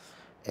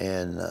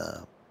 And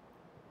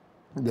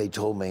they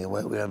told me,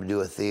 well, we have to do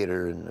a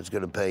theater and it's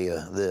gonna pay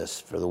you this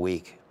for the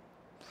week.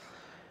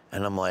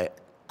 And I'm like,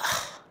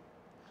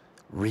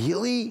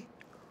 really?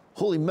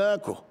 Holy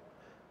mackerel.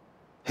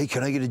 Hey,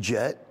 can I get a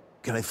jet?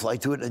 Can I fly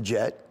to it in a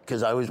jet?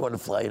 Because I always wanted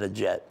to fly in a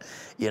jet,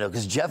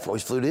 because Jeff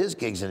always flew to his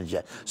gigs in a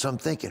jet. So I'm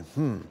thinking,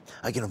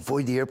 I can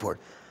avoid the airport.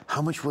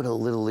 How much would a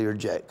little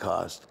Learjet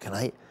cost?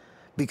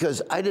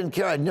 Because I didn't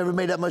care. I'd never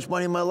made that much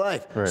money in my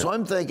life. Right. So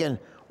I'm thinking,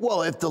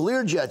 well, if the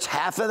Learjet's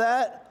half of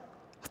that,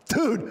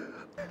 dude,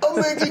 I'm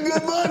making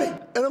good money,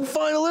 and I'm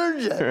flying a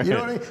Learjet. Right. You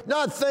know what I mean?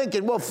 Not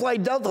thinking, well, fly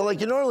Delta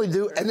like you normally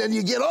do, and then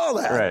you get all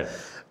that. Right.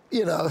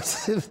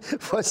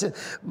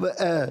 But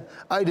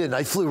I didn't.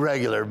 I flew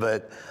regular,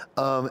 but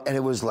and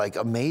it was like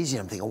amazing.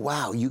 I'm thinking,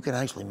 wow, you can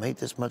actually make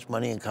this much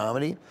money in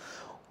comedy.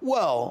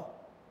 Well,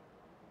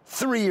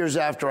 3 years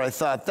after I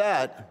thought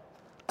that,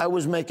 I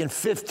was making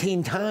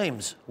 15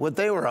 times what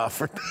they were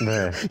offering.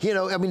 Yeah.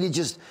 I mean,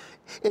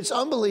 it's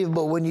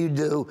unbelievable when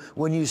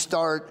you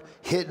start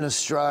hitting a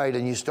stride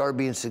and you start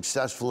being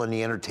successful in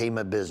the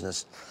entertainment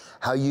business,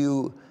 how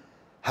you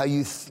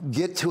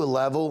get to a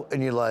level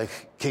and you're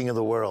like king of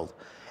the world.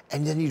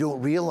 And then you don't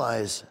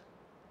realize,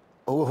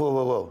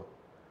 whoa.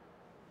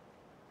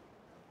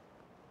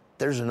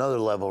 There's another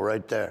level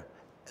right there.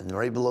 And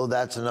right below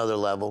that's another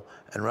level.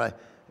 And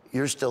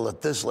you're still at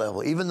this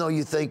level. Even though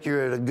you think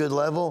you're at a good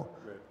level,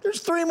 there's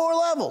 3 more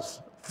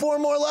levels, 4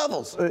 more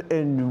levels.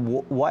 And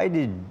why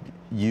did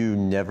you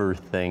never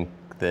think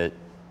that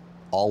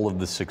all of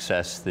the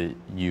success that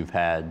you've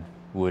had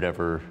would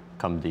ever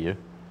come to you?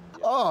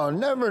 Oh,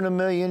 never in a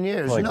million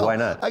years. Like, no, why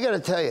not? I got to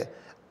tell you.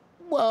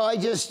 Well, I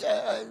just,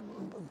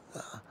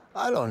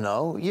 I don't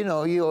know. You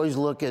know, you always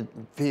look at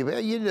people.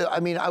 I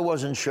mean, I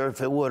wasn't sure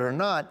if it would or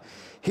not.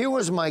 Here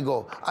was my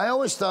goal. I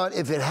always thought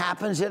if it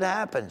happens, it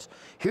happens.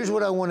 Here's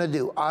what I want to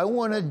do. I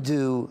want to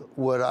do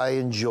what I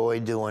enjoy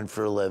doing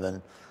for a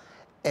living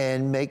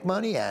and make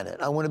money at it.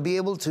 I want to be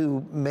able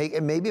to make,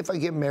 and maybe if I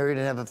get married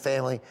and have a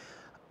family,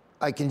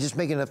 I can just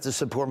make enough to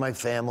support my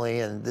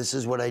family, and this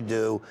is what I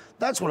do.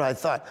 That's what I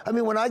thought. I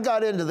mean, when I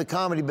got into the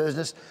comedy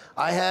business,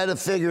 I had a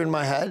figure in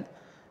my head.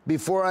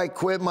 Before I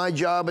quit my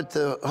job at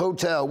the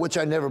hotel, which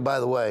I never, by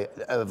the way,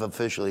 have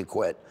officially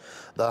quit,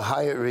 the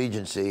Hyatt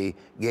Regency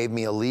gave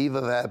me a leave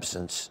of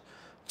absence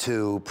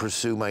to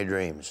pursue my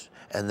dreams.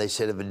 And they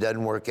said, if it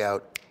doesn't work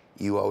out,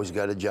 you always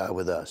got a job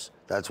with us.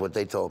 That's what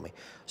they told me.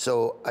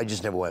 So I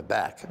just never went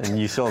back. And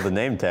you still have the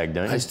name tag,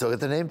 don't you? I still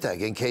get the name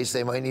tag. In case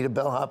they might need a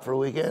bellhop for a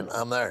weekend,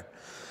 I'm there.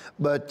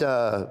 But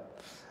I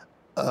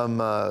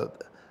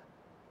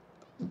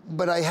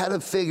had a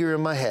figure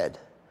in my head,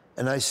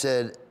 and I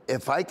said,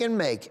 if I can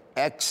make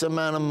X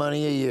amount of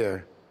money a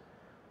year,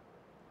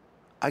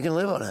 I can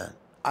live on that.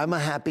 I'm a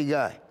happy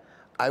guy.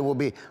 I will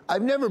be.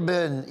 I've never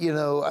been,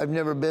 I've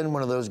never been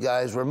one of those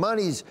guys where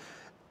money,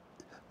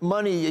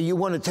 you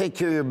want to take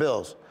care of your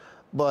bills.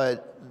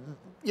 But,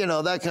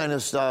 that kind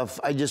of stuff,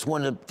 I just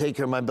want to take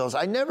care of my bills.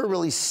 I never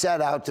really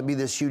set out to be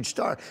this huge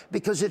star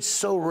because it's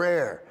so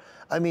rare.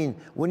 I mean,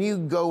 when you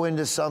go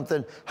into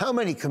something, how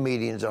many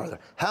comedians are there?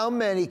 How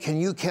many can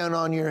you count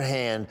on your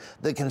hand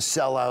that can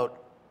sell out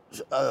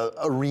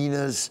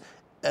arenas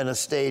and a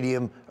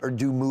stadium or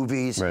do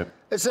movies? Right.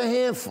 It's a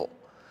handful.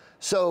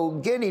 So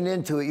getting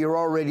into it, you're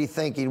already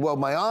thinking, well,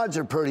 my odds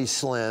are pretty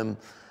slim.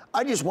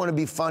 I just want to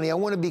be funny. I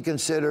want to be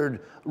considered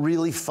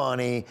really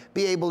funny,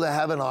 be able to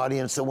have an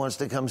audience that wants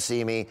to come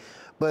see me.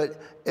 But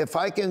if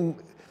I can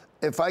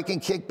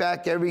kick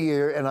back every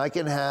year and I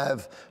can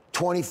have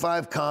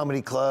 25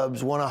 comedy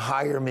clubs want to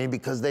hire me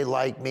because they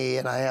like me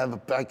and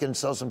I can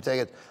sell some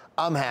tickets,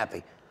 I'm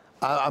happy.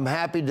 I'm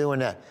happy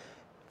doing that.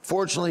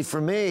 Fortunately for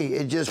me,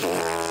 it just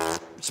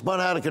spun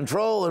out of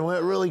control and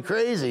went really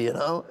crazy,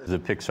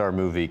 The Pixar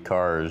movie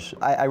Cars.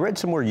 I read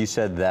somewhere you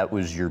said that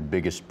was your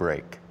biggest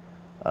break.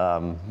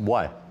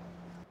 Why?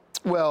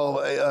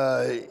 Well,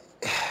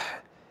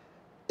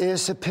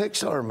 it's a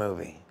Pixar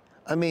movie.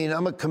 I mean,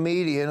 I'm a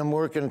comedian, I'm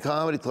working in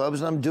comedy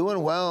clubs, and I'm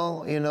doing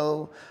well,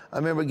 I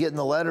remember getting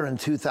the letter in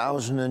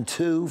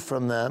 2002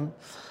 from them,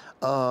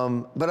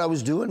 but I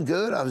was doing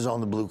good. I was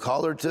on the Blue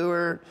Collar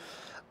Tour,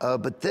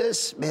 but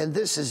this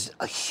is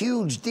a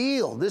huge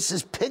deal. This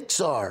is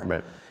Pixar,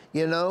 right.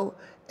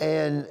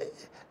 And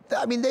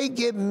I mean, they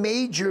get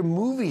major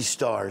movie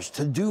stars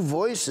to do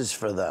voices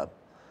for them.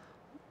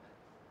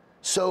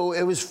 So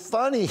it was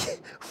funny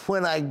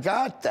when I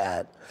got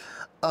that.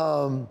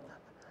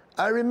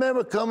 I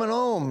remember coming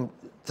home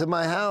to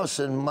my house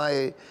and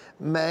my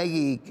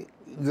Maggie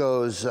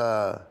goes,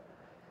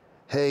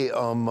 hey,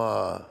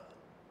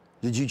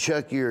 did you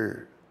check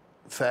your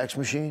fax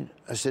machine?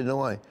 I said, no,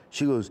 why?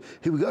 She goes,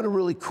 hey, we got a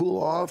really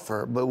cool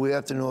offer, but we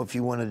have to know if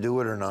you want to do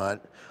it or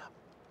not.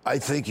 I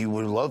think you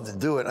would love to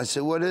do it. I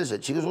said, what is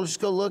it? She goes, well,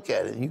 just go look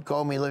at it. You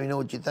call me, let me know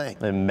what you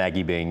think. And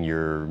Maggie being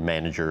your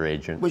manager,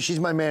 agent? Well, she's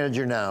my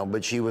manager now,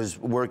 but she was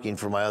working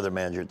for my other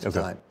manager at the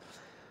time.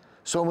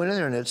 So I went in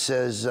there and it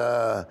says,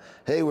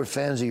 hey, we're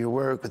fans of your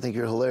work. We think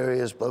you're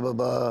hilarious, blah, blah,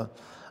 blah.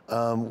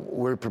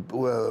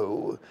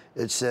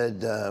 It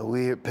said,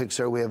 we here at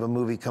Pixar, we have a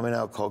movie coming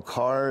out called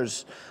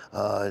Cars.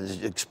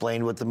 It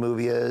explained what the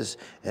movie is.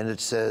 And it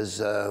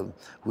says,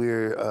 we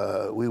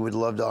would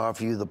love to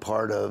offer you the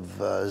part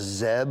of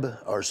Zeb,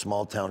 our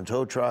small town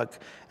tow truck.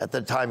 At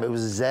the time, it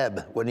was Zeb,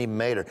 wasn't even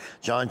Mater.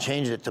 John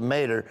changed it to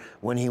Mater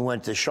when he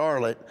went to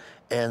Charlotte.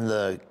 And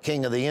the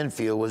king of the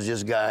infield was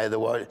this guy,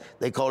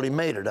 they called him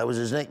Mater. That was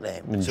his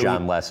nickname. And so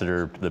John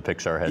Lasseter, the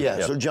Pixar head.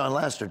 Yeah, so John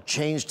Lasseter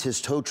changed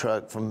his tow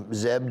truck from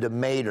Zeb to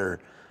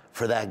Mater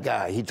for that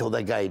guy. He told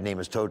that guy he'd name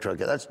his tow truck.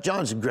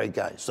 John's a great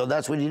guy, so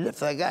that's what he did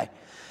for that guy.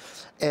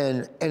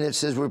 And it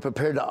says, we're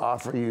prepared to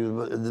offer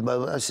you.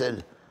 I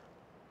said,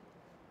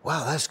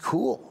 wow, that's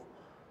cool.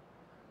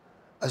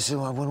 I said,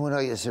 well, when would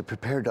I said,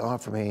 prepared to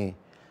offer me?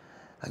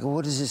 I go,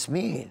 what does this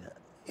mean?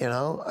 I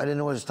didn't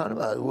know what it was talking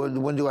about.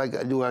 When do I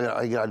got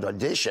an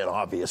audition,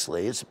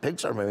 obviously. It's a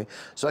Pixar movie.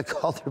 So I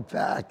called her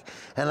back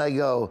and I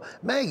go,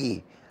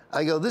 Maggie,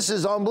 this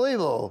is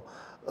unbelievable.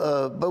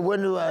 But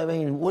when do I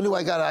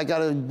got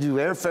to do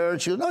airfare?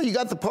 And she goes, no, you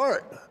got the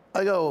part.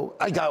 I go,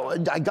 I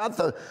got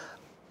the,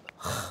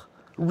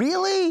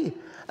 really?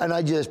 And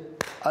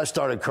I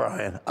started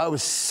crying. I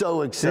was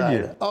so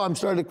excited. Did you? Oh, I'm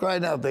starting to cry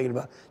now thinking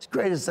about it. It's the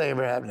greatest thing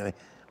ever happened to me.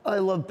 I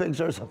love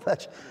Pixar so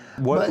much.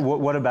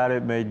 What about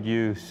it made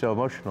you so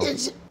emotional?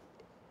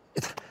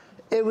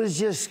 It was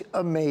just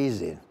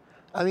amazing.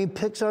 I mean,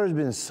 Pixar has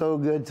been so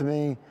good to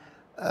me.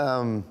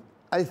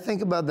 I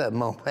think about that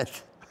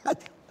moment.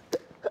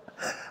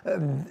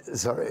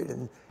 Sorry,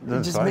 it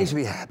That's just fine. makes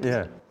me happy.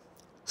 Yeah.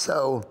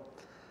 So,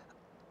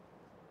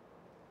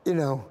 you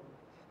know,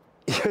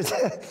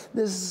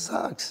 this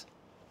sucks.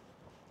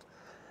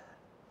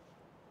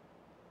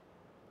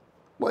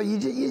 Well,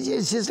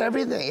 it's just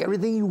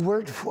everything you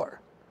worked for.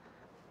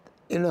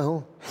 You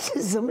know, it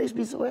just makes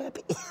me so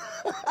happy.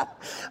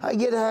 I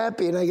get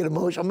happy and I get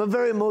emotional. I'm a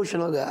very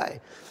emotional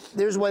guy.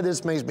 There's why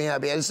this makes me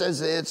happy.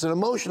 It's an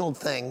emotional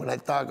thing when I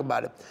talk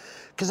about it,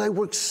 because I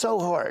worked so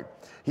hard.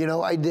 You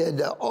know, I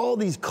did all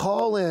these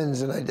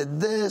call-ins, and I did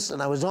this,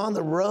 and I was on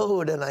the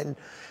road, and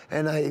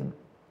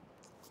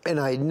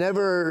I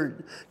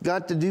never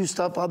got to do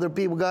stuff other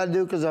people got to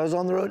do because I was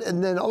on the road.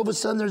 And then all of a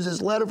sudden there's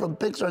this letter from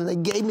Pixar and they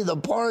gave me the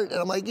part. And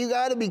I'm like, you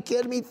got to be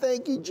kidding me.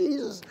 Thank you,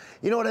 Jesus.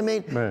 You know what I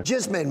mean? Right.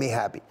 Just made me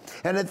happy.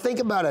 And I think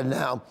about it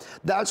now.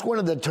 That's one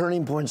of the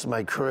turning points in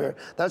my career.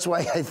 That's why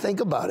I think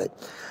about it.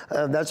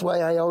 That's why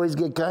I always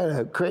get kind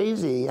of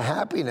crazy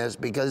happiness,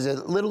 because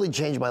it literally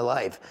changed my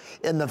life.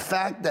 And the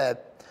fact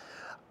that,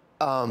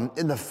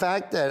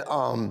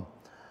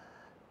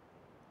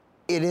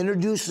 it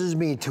introduces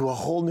me to a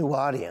whole new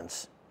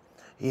audience,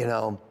 you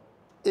know.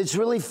 It's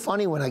really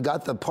funny when I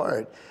got the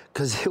part,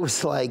 because it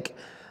was like,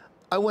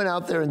 I went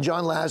out there and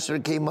John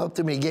Lasseter came up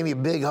to me, he gave me a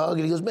big hug,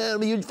 and he goes, man,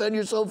 I'm a huge fan,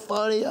 you're so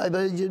funny,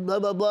 blah,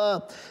 blah,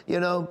 blah, you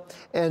know.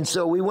 And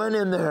so we went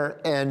in there,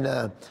 and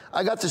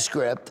I got the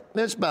script,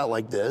 and it's about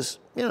like this,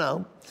 you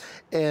know.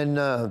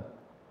 And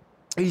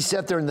he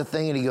sat there in the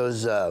thing, and he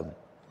goes,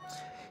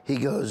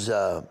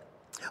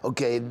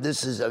 okay,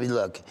 this is, I mean,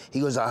 look, he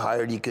goes, I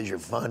hired you because you're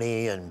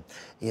funny, and,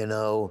 you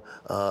know,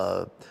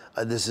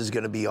 this is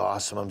going to be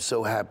awesome. I'm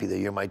so happy that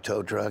you're my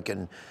tow truck.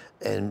 And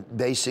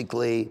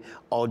basically,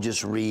 I'll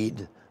just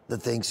read the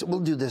things.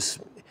 We'll do this.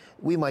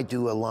 We might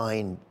do a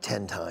line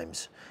 10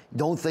 times.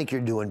 Don't think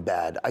you're doing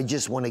bad. I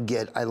just want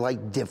to I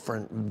like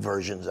different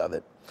versions of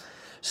it.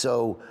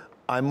 So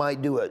I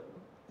might do it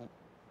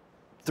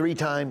 3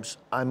 times.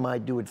 I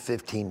might do it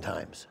 15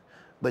 times.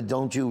 But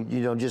don't you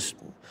know, just,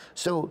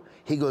 so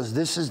he goes,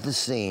 this is the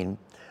scene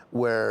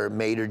where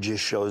Mater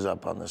just shows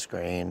up on the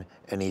screen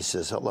and he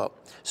says, hello.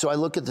 So I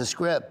look at the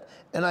script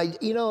and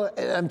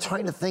I'm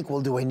trying to think, well,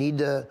 do I need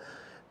to,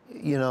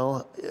 you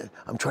know,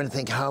 I'm trying to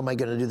think, how am I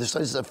going to do this?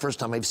 This is the first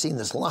time I've seen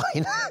this line,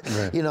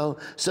 right. You know,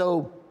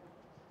 so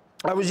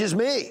I was just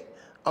me.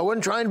 I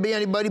wasn't trying to be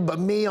anybody but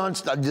me on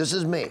stage. This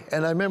is me.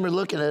 And I remember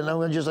looking at it and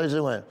I just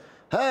went,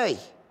 hey,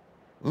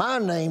 my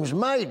name's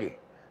Mater.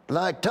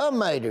 Like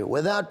tomato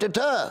without the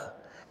tuh.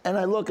 And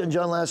I look and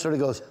John Lasseter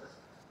goes,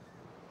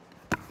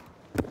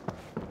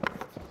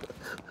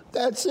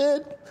 that's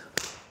it.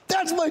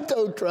 That's my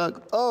tow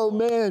truck. Oh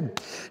man,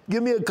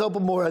 give me a couple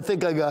more. I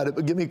think I got it,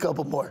 but give me a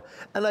couple more.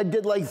 And I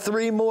did like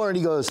 3 more and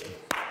he goes,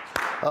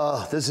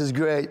 oh, this is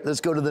great. Let's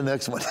go to the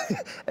next one.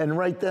 And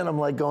right then I'm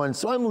like going,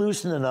 so I'm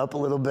loosening up a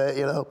little bit,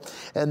 you know?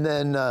 And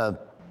then,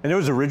 and it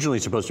was originally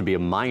supposed to be a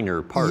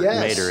minor part,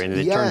 yes, Mater, and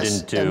it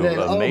yes. turned into and then,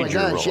 a major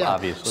role, yeah.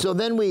 obviously. So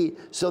then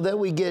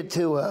we get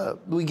to a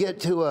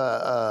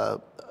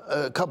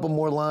couple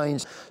more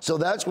lines. So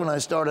that's when I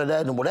started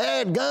adding, well,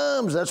 dad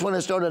gums. That's when I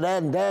started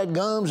adding dad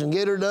gums and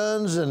get her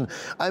dones. And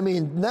I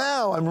mean,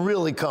 now I'm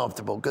really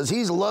comfortable because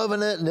he's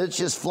loving it and it's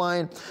just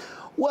flying.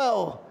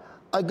 Well,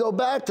 I go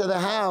back to the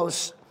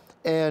house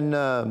and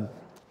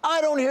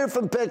I don't hear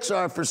from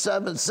Pixar for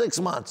 7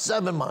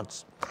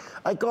 months.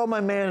 I call my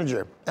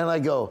manager and I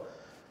go,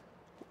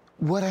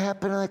 what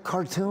happened to that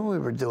cartoon we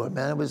were doing,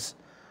 man? I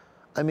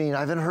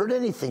haven't heard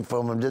anything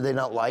from them. Did they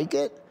not like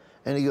it?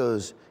 And he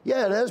goes,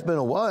 yeah, it has been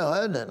a while,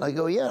 hasn't it? And I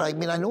go, yeah, I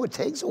know it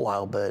takes a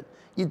while, but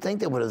you'd think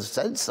they would have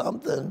said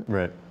something.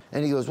 Right.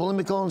 And he goes, well, let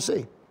me call and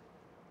see.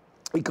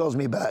 He calls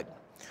me back.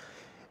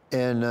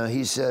 And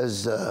he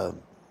says,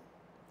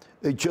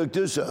 hey, check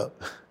this out.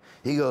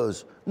 He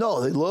goes, no,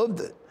 they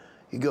loved it.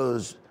 He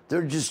goes,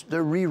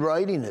 they're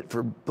rewriting it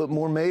put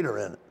more Mater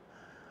in it.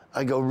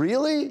 I go,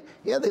 really?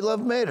 Yeah, they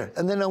love Mater.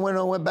 And then I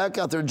went back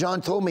out there.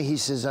 John told me, he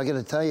says, I got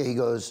to tell you, he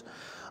goes,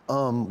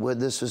 well,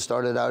 this was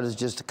started out as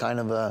just a kind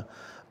of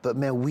but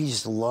man, we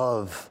just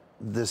love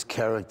this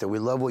character. We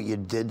love what you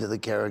did to the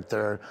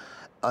character.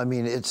 I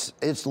mean,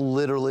 it's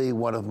literally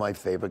one of my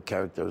favorite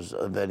characters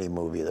of any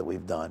movie that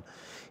we've done.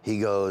 He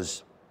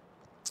goes,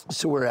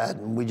 so we're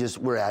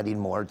adding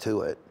more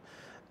to it.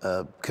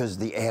 Because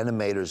the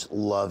animators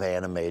love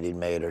animating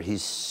Mater.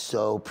 He's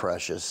so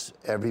precious.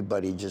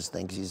 Everybody just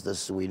thinks he's the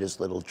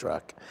sweetest little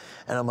truck.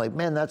 And I'm like,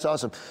 man, that's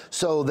awesome.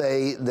 So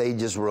they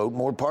just wrote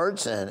more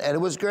parts and it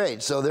was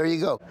great. So there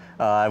you go.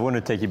 I want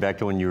to take you back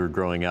to when you were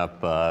growing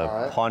up.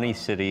 right. Pawnee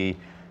City,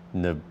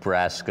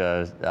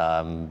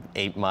 Nebraska,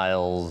 8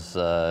 miles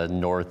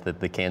north at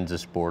the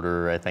Kansas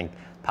border, I think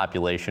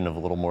population of a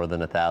little more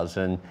than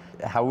 1,000.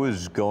 How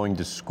was going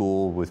to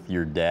school with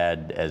your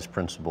dad as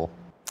principal?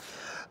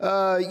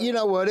 You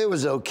know what? It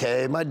was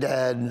okay. My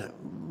dad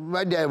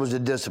was a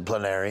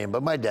disciplinarian,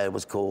 but my dad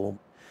was cool.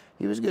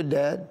 He was a good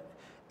dad.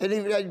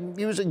 And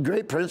he was a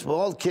great principal.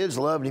 All the kids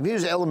loved him. He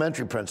was an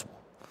elementary principal.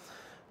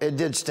 It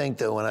did stink,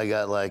 though, when I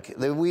got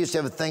we used to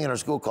have a thing in our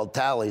school called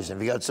tallies. And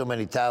if you got so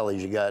many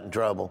tallies, you got in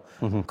trouble.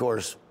 Mm-hmm. Of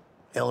course,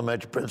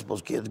 Elementary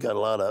principal's kids got a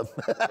lot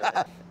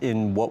of.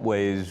 In what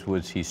ways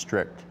was he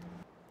strict?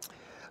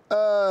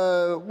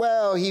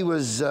 Well, he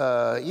was,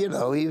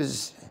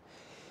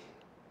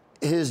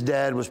 his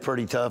dad was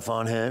pretty tough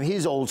on him.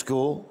 He's old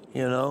school,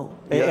 you know.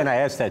 And I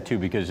asked that too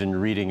because in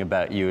reading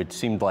about you, it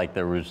seemed like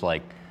there was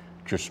like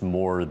just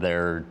more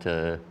there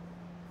to,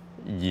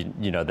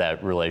 you know,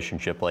 that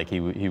relationship. Like he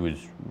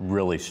was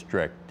really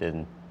strict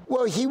and.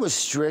 Well, he was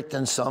strict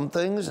in some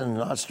things and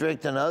not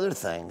strict in other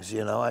things.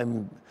 You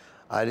know,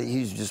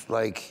 he's just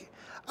like,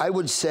 I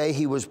would say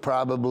he was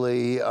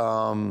probably,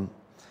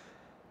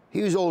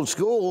 he was old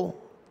school.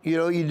 You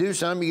know, you do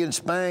something, you get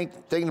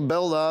spanked, taking the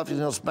belt off, he's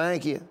gonna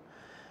spank you.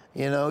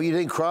 You know, you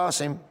didn't cross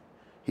him.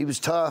 He was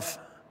tough.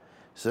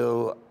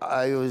 So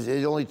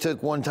it only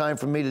took one time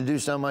for me to do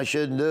something I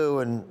shouldn't do,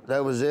 and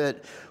that was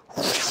it.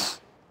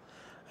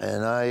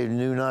 And I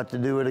knew not to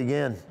do it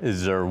again.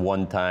 Is there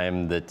one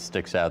time that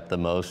sticks out the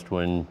most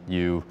when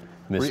you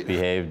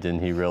misbehaved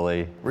and he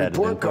really had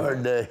report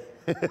card day?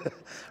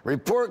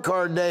 Report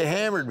card day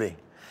hammered me.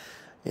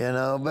 You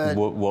know, but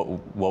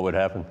what would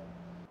happen?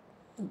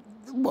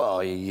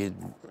 Well, you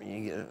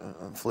get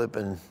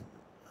flipping,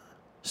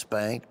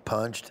 spanked,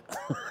 punched,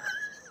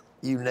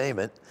 you name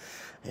it.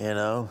 You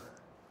know,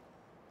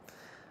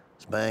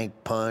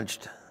 spanked,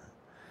 punched.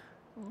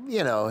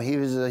 You know, he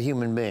was a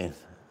human being.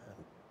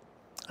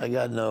 I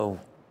got no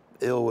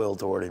ill will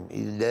toward him.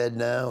 He's dead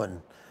now,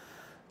 and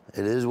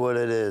it is what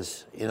it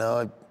is. You know,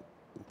 it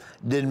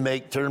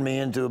didn't turn me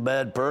into a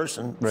bad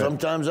person. Right.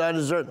 Sometimes I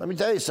deserve. Let me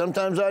tell you,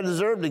 sometimes I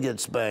deserve to get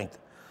spanked.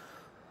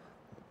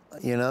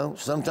 You know,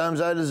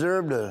 sometimes I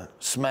deserve to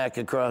smack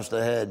across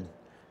the head.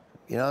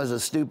 You know, I was a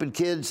stupid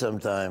kid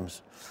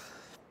sometimes.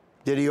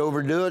 Did he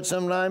overdo it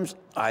sometimes?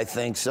 I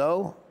think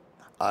so.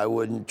 I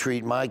wouldn't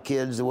treat my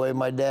kids the way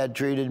my dad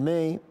treated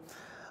me.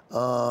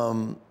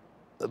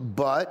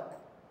 But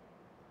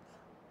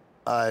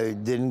I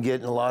didn't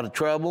get in a lot of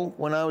trouble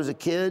when I was a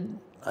kid.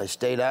 I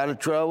stayed out of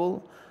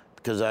trouble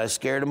because I was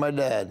scared of my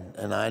dad,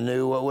 and I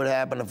knew what would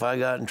happen if I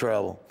got in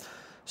trouble.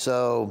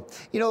 So,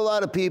 you know, a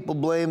lot of people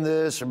blame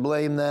this or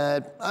blame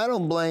that. I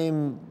don't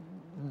blame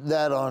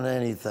that on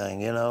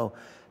anything, you know.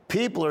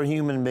 People are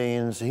human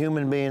beings.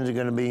 Human beings are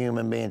going to be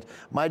human beings.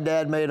 My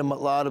dad made a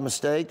lot of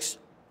mistakes.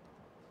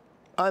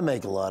 I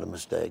make a lot of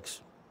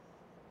mistakes.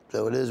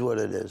 So it is what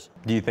it is.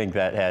 Do you think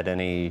that had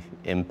any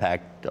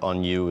impact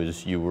on you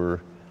as you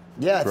were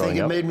Yeah, I think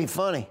it up? made me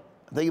funny.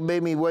 I think it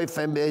made me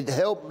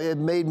it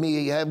made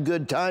me have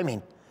good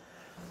timing.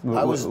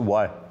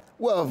 Why?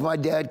 Well, if my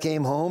dad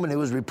came home and it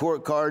was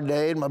report card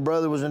day and my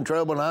brother was in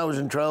trouble and I was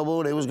in trouble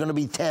and it was going to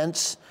be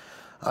tense,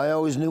 I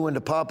always knew when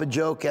to pop a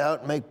joke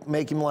out and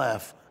make him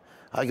laugh.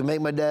 I could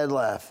make my dad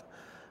laugh.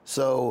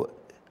 So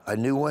I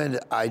knew when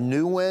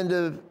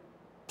to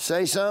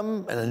say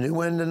something and I knew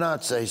when to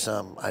not say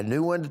something. I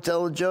knew when to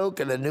tell a joke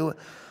and I knew.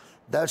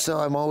 That's how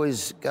I'm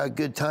always got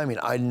good timing.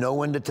 I know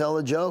when to tell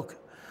a joke.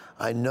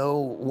 I know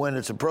when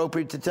it's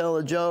appropriate to tell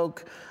a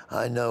joke.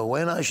 I know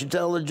when I should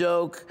tell a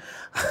joke.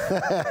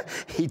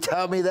 He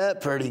taught me that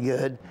pretty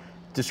good.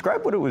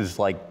 Describe what it was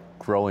like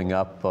growing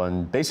up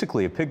on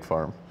basically a pig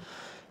farm.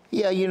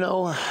 Yeah, you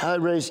know,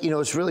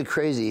 it's really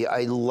crazy.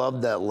 I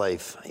love that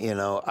life. You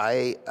know,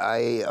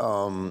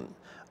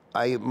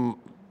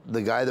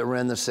 the guy that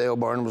ran the sale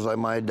barn was like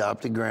my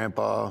adopted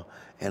grandpa,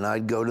 and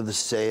I'd go to the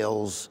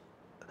sales.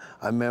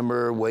 I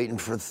remember waiting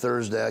for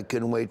Thursday. I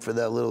couldn't wait for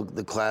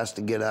the class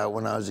to get out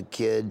when I was a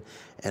kid.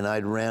 And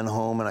I'd ran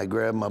home and I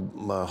grabbed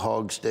my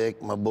hog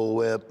stick, my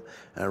bullwhip,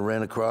 and I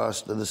ran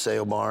across to the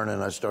sale barn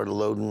and I started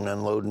loading and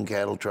unloading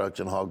cattle trucks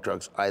and hog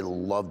trucks. I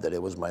loved it.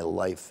 It was my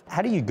life.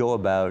 How do you go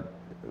about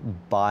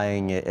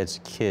buying, as a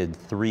kid,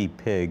 3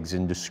 pigs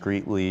and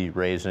discreetly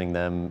raising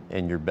them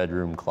in your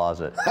bedroom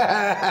closet?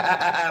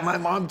 My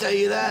mom tell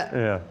you that?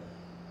 Yeah.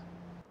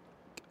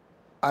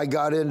 I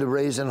got into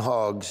raising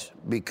hogs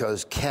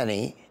because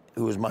Kenny,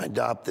 who was my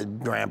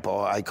adopted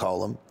grandpa, I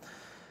call him,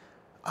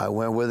 I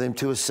went with him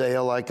to a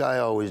sale like I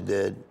always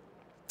did,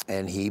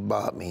 and he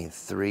bought me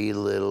 3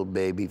 little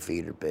baby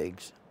feeder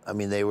pigs. I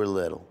mean, they were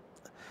little.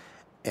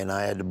 And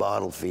I had to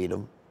bottle feed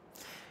them.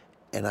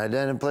 And I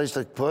didn't have a place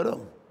to put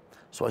them.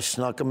 So I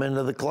snuck them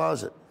into the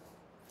closet.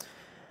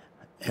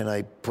 And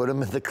I put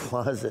them in the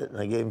closet, and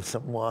I gave them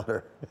some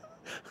water.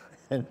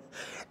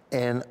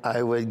 And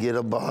I would get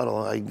a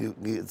bottle. I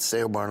get the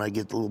sale barn, I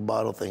get the little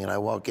bottle thing, and I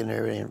walk in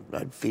there and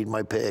I'd feed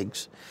my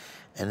pigs.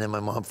 And then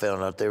my mom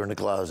found out they were in the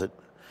closet.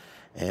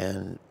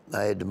 And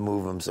I had to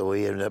move them, so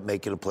we ended up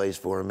making a place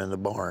for them in the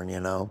barn,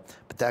 you know.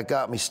 But that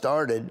got me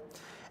started.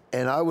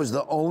 And I was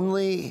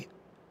probably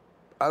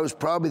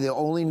the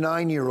only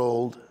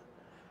 9-year-old,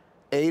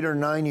 8 or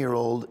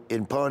 9-year-old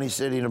in Pawnee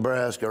City,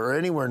 Nebraska, or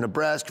anywhere in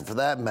Nebraska for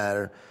that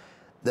matter,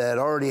 that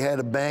already had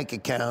a bank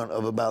account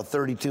of about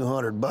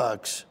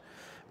 $3,200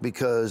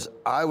 because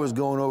I was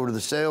going over to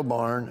the sale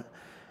barn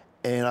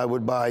and I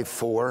would buy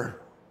 4.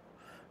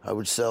 I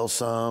would sell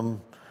some.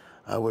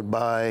 I would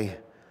buy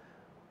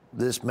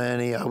this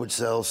many, I would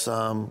sell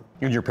some.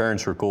 And your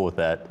parents were cool with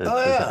that?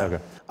 Oh, yeah. Okay.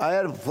 I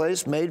had a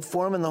place made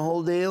for them and the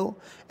whole deal.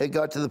 It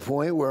got to the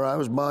point where I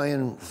was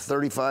buying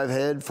 35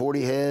 head,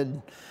 40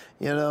 head,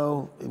 you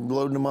know,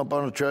 loading them up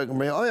on a truck and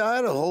bringing, oh yeah, I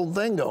had a whole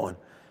thing going.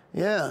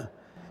 Yeah.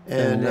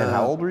 And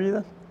how old were you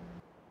then?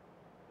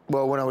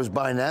 Well, when I was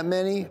buying that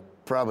many,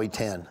 probably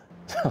 10.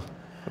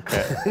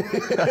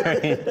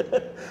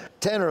 Okay.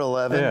 10 or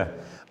 11. Yeah.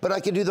 But I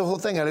could do the whole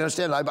thing. I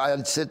understand.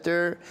 I'd sit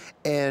there,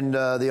 and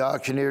the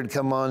auctioneer would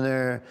come on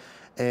there,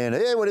 and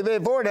hey, what have you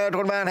been for that?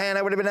 What about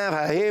hand? What have been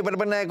that? Hey, what have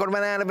been that? What have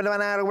been that? What have been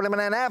that? What have been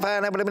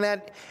that? What have been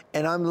that?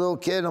 And I'm a little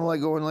kid. I'm like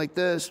going like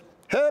this,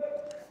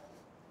 hip,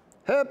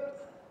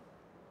 hip.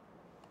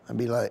 I'd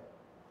be like,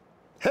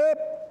 hip.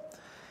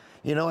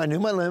 You know, I knew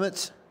my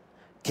limits.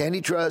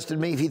 Kenny trusted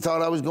me. If he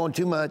thought I was going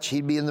too much,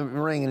 he'd be in the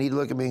ring and he'd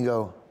look at me and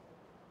go,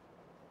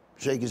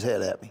 shake his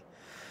head at me.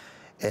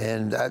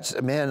 And that's,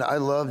 man, I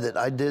loved it.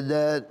 I did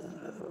that,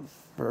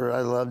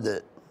 I loved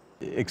it.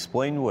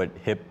 Explain what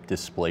hip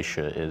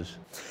dysplasia is.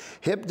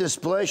 Hip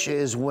dysplasia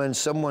is when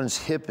someone's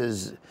hip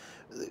is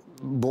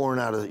born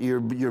out of,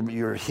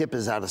 your hip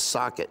is out of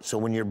socket. So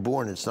when you're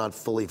born, it's not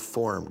fully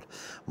formed.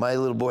 My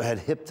little boy had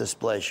hip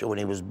dysplasia when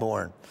he was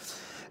born.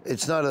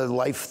 It's not a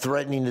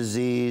life-threatening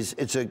disease.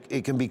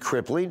 It can be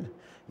crippling.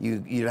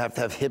 You'd have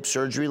to have hip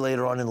surgery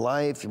later on in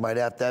life. You might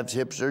have to have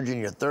hip surgery in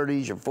your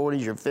 30s, your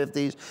 40s, your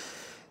 50s.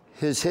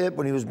 His hip,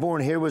 when he was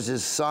born, here was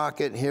his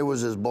socket, and here was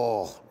his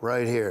ball,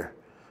 right here,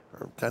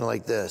 kind of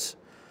like this.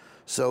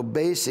 So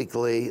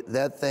basically,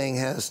 that thing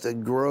has to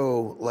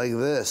grow like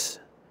this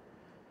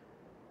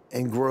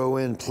and grow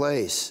in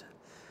place.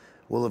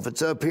 Well, if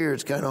it's up here,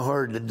 it's kind of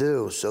hard to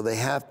do. So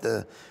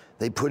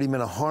they put him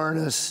in a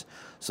harness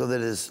so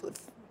that his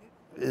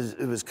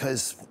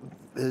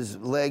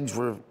legs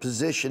were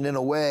positioned in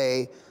a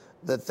way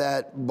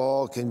that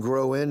ball can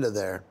grow into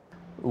there.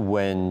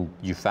 When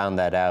you found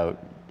that out,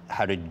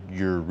 how did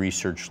your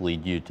research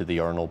lead you to the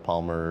Arnold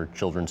Palmer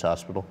Children's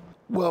Hospital?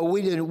 Well,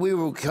 we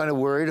were kind of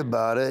worried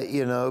about it,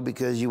 you know,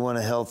 because you want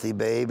a healthy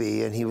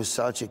baby, and he was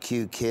such a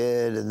cute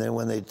kid, and then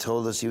when they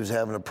told us he was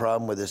having a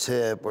problem with his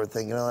hip, we're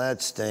thinking, oh,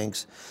 that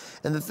stinks.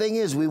 And the thing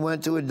is, we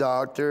went to a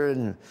doctor,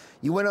 and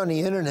you went on the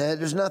internet,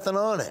 there's nothing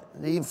on it.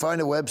 You can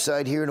find a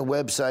website here and a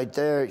website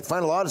there. You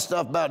find a lot of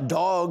stuff about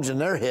dogs and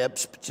their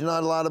hips, but you're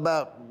not a lot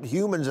about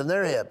humans and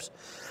their hips.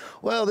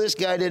 Well, this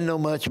guy didn't know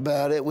much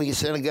about it. They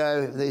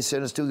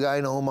sent us to a guy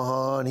in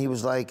Omaha, and he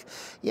was like,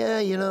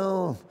 yeah, you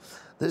know,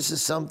 this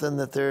is something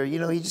that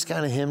he just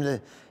kind of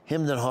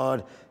hemmed and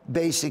hawed.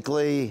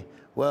 Basically,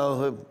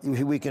 well,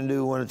 we can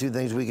do one of two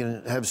things. We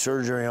can have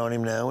surgery on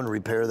him now and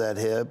repair that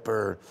hip,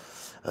 or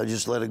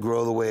just let it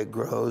grow the way it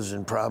grows,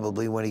 and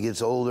probably when he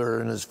gets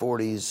older in his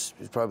 40s,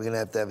 he's probably gonna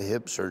have to have a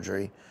hip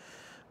surgery.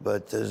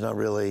 But there's not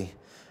really,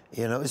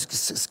 you know,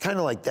 it's kind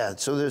of like that.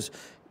 So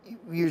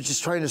you're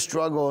just trying to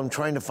struggle and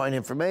trying to find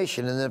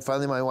information. And then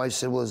finally my wife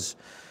said, well, is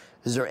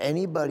there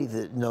anybody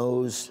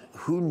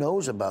who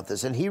knows about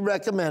this? And he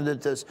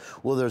recommended this.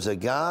 Well, there's a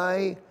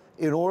guy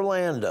in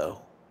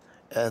Orlando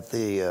at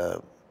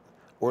the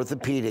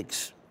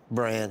orthopedics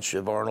branch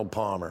of Arnold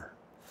Palmer.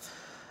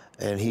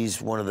 And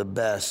he's one of the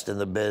best in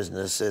the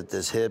business at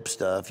this hip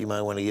stuff. You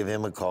might want to give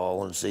him a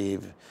call and see.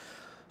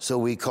 So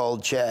we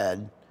called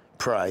Chad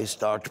Price,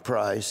 Dr.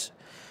 Price,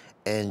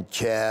 and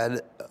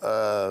Chad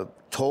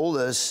told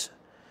us,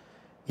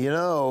 you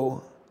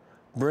know,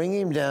 bring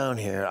him down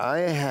here.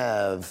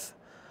 I've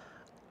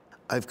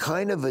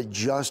kind of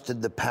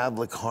adjusted the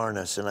Pavlik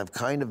harness, and I've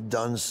kind of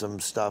done some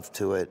stuff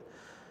to it.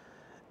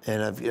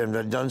 And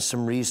I've done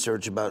some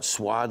research about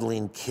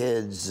swaddling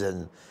kids,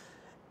 and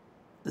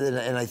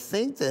I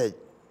think that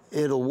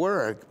it'll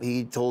work.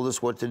 He told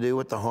us what to do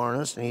with the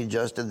harness, and he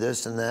adjusted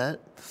this and that.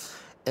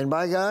 And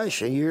by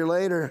gosh, a year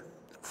later,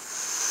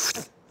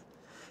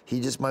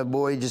 my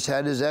boy just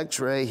had his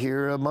x-ray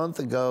here a month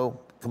ago,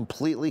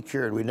 completely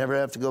cured. We never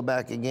have to go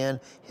back again.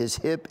 His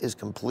hip is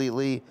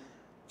completely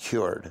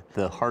cured.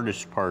 The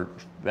hardest part,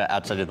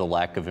 outside of the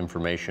lack of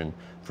information,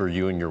 for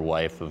you and your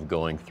wife of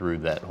going through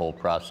that whole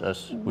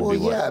process would be what?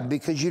 Well, yeah,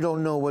 because you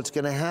don't know what's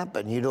going to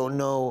happen. You don't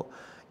know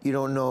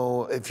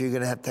if you're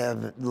going to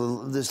have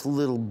this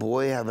little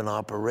boy have an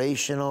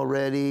operation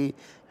already.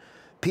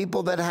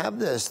 People that have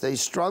this, they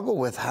struggle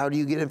with how do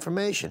you get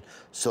information.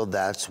 So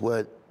that's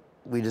what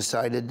we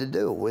decided to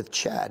do with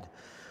Chad.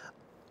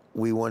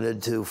 We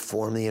wanted to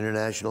form the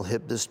International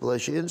Hip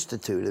Dysplasia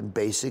Institute, and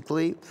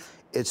basically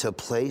it's a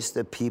place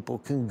that people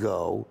can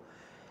go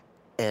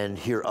and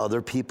hear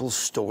other people's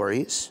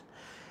stories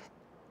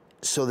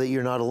so that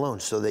you're not alone,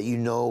 so that you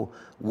know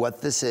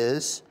what this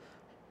is,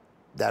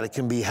 that it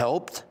can be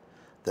helped,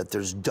 that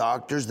there's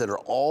doctors that are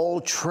all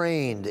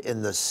trained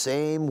in the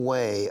same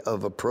way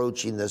of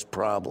approaching this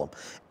problem.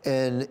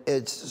 And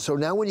so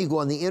now when you go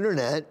on the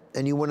internet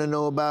and you want to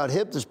know about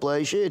hip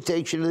dysplasia, it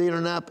takes you to the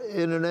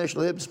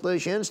International Hip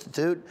Dysplasia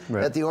Institute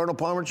at the Arnold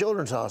Palmer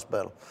Children's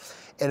Hospital.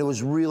 And it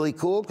was really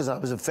cool because I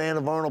was a fan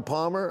of Arnold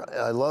Palmer.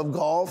 I love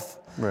golf.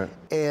 Right.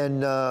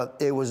 And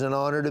it was an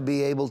honor to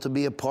be able to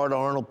be a part of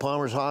Arnold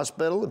Palmer's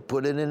hospital and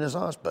put it in his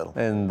hospital.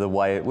 And the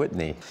Wyatt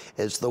Whitney.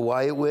 It's the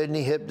Wyatt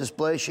Whitney Hip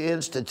Dysplasia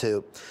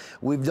Institute.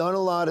 We've done a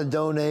lot of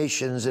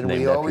donations, and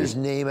Named we after always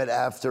you. name it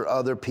after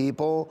other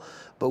people,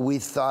 but we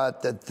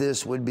thought that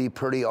this would be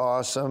pretty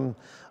awesome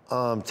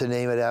to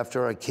name it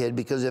after our kid,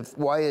 because if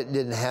Wyatt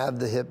didn't have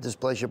the hip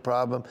dysplasia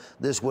problem,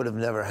 this would have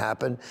never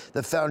happened.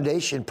 The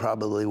foundation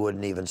probably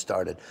wouldn't even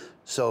started.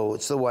 So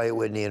it's the Wyatt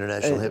Whitney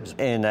International Hip Dysplasia.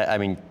 And I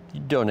mean, you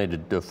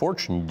donated a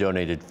fortune. You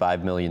donated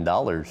 $5 million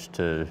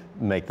to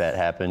make that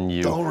happen.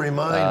 You, Don't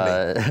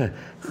remind me.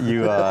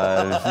 You,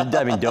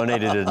 I mean,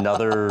 donated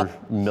another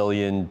 $1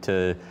 million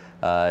to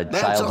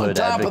childhood on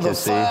top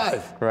advocacy. Of the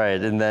 5.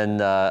 Right, and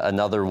then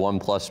another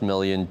 $1+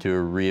 million to a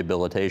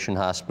rehabilitation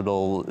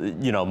hospital.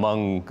 You know,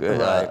 among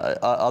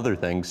other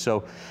things.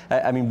 So,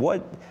 I mean,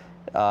 what?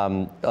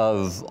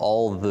 Of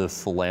all the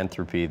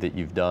philanthropy that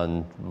you've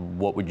done,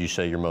 what would you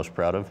say you're most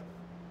proud of?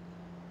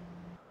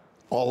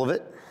 All of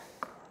it.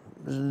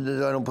 I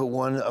don't put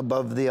one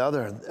above the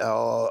other.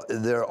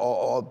 They're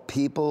all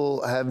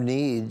people have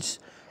needs,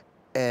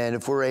 and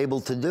if we're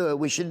able to do it,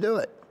 we should do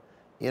it.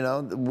 You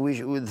know, we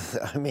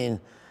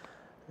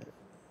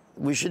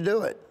should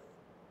do it.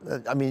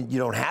 I mean, you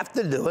don't have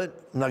to do it.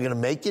 I'm not going to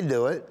make you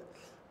do it,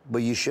 but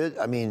you should.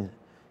 I mean,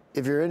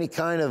 if you're any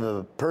kind of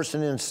a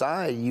person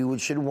inside, you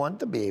should want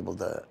to be able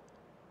to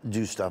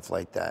do stuff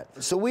like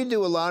that. So we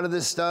do a lot of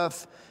this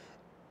stuff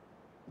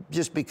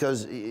just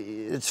because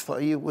it's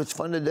fun. It's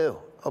fun to do.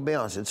 I'll be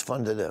honest, it's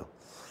fun to do.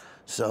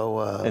 So.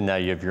 And now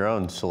you have your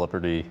own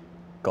celebrity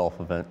golf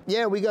event.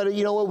 Yeah, we got to.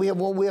 You know what? We have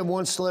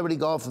one celebrity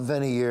golf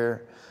event a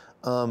year,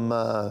 and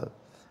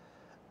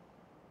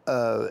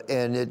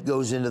it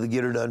goes into the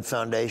Get Her Done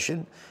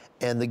Foundation.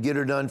 And the Get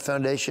Her Done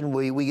Foundation,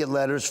 we get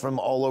letters from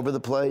all over the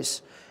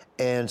place.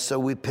 And so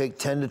we pick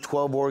 10 to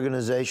 12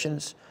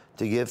 organizations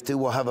to give to.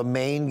 We'll have a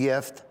main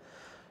gift.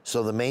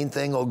 So the main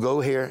thing will go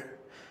here.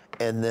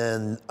 And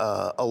then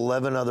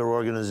 11 other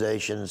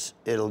organizations,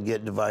 it'll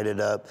get divided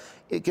up.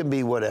 It can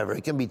be whatever.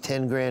 It can be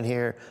 10 grand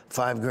here,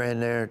 5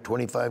 grand there,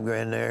 25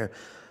 grand there,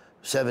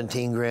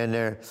 17 grand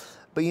there.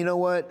 But you know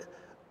what?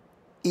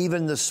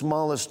 Even the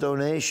smallest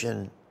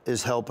donation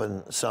is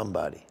helping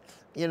somebody,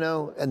 you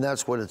know? And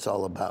that's what it's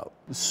all about.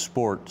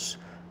 Sports.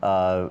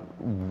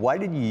 Why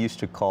did you used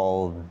to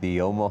call the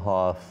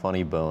Omaha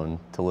Funny Bone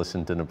to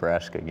listen to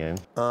Nebraska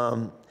games?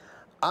 I'm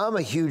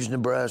a huge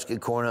Nebraska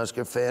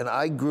Cornhusker fan.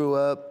 I grew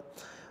up,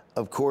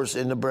 of course,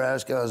 in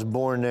Nebraska. I was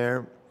born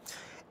there.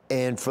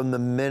 And from the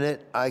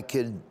minute I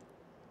could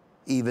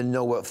even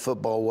know what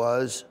football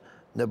was,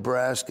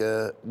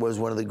 Nebraska was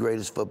one of the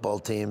greatest football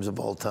teams of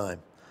all time.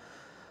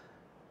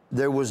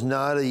 There was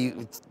not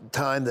a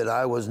time that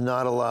I was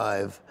not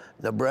alive.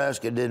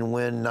 Nebraska didn't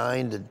win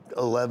 9 to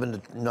 11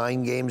 to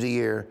 9 games a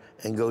year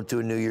and go to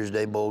a New Year's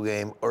Day bowl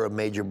game or a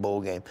major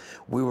bowl game.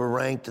 We were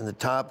ranked in the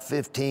top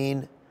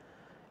 15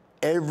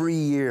 every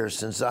year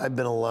since I've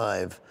been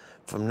alive,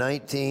 from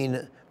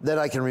 19 that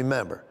I can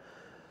remember.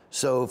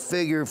 So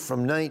figure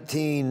from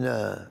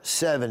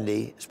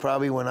 1970 is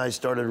probably when I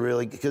started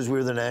really, because we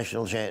were the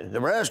national champs.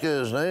 Nebraska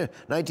is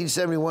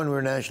 1971 we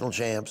were national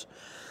champs.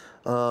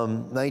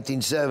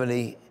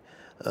 1970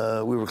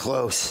 we were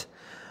close,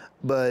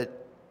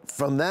 but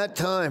from that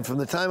time, from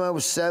the time I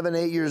was 7,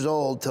 8 years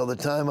old till the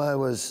time I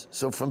was,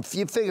 so from,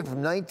 you figure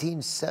from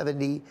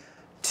 1970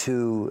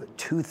 to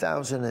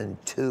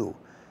 2002.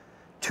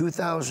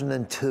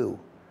 2002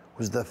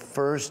 was the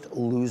first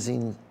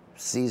losing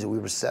season. We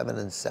were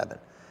 7-7.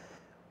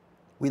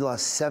 We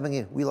lost 7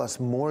 games. We lost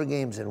more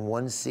games in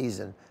one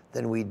season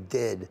than we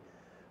did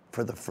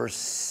for the first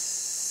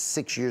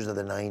 6 years of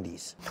the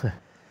 90s.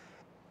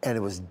 And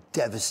it was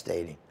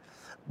devastating.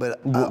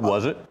 But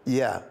was it?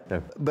 Yeah.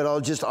 But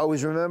I'll just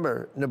always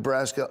remember,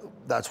 Nebraska,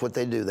 that's what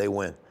they do, they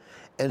win.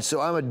 And so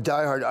I'm a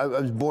diehard, I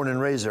was born and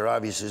raised there,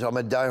 obviously, so I'm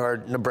a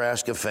diehard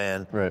Nebraska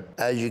fan, right,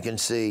 as you can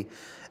see.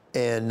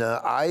 And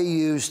I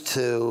used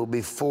to,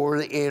 before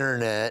the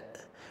internet,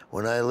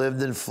 when I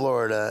lived in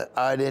Florida,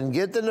 I didn't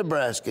get the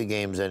Nebraska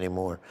games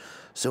anymore.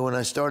 So when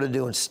I started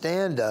doing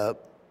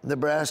stand-up,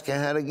 Nebraska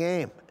had a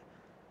game.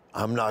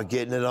 I'm not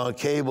getting it on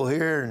cable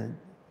here and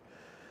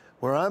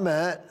where I'm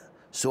at.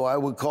 So I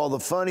would call the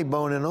Funny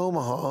Bone in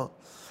Omaha,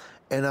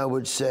 and I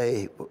would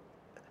say,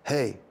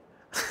 hey,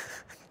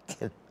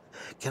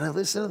 can I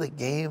listen to the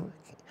game?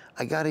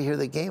 I got to hear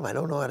the game. I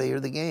don't know how to hear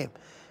the game.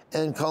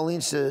 And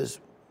Colleen says,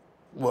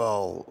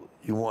 well,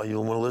 you want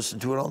to listen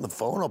to it on the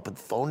phone? I'll put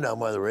the phone down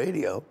by the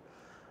radio.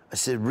 I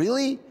said,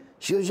 really?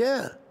 She goes,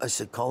 yeah. I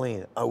said,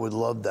 Colleen, I would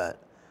love that.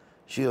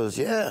 She goes,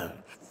 yeah,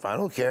 I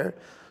don't care.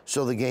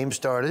 So the game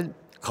started.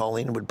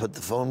 Colleen would put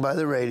the phone by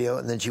the radio,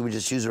 and then she would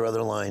just use her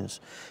other lines.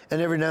 And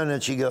every now and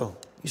then she'd go,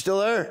 you still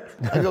there?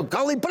 I go,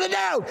 Colleen, put it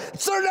down,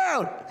 slow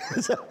down.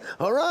 So,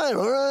 all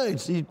right.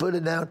 She'd put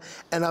it down,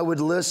 and I would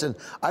listen.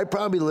 I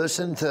probably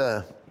listened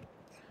to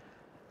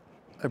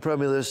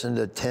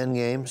 10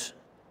 games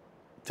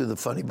to the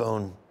Funny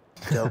Bone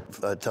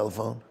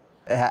telephone.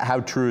 How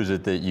true is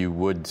it that you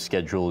would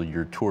schedule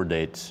your tour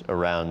dates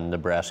around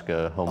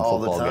Nebraska home All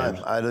football the time.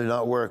 games? I do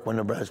not work when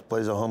Nebraska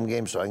plays a home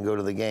game, so I can go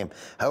to the game.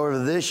 However,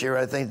 this year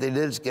I think they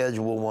did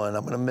schedule one.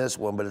 I'm going to miss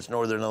one, but it's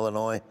Northern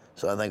Illinois,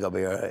 so I think I'll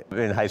be all right.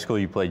 In high school,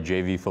 you played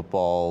JV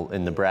football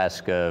in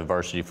Nebraska,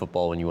 varsity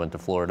football when you went to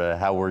Florida.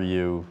 How were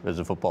you as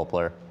a football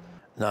player?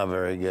 Not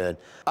very good.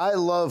 I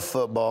love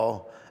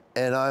football,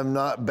 and I'm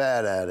not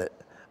bad at it.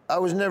 I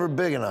was never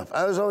big enough.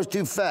 I was always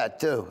too fat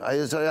too. I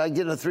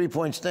get in a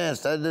 3-point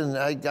stance. If I'm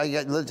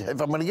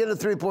going to get in a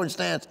 3-point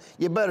stance,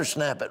 you better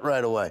snap it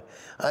right away.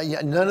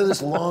 None of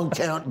this long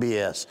count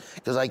BS,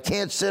 because I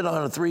can't sit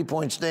on a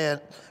 3-point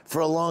stance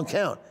for a long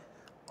count.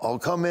 I'll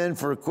come in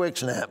for a quick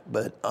snap,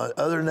 but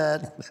other than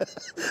that.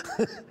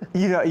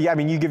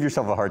 You give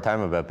yourself a hard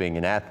time about being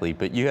an athlete,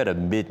 but you had a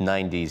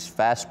mid-90s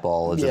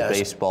fastball as a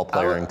baseball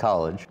player in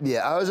college. Yeah,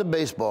 I was a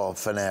baseball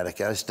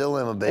fanatic. I still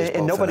am a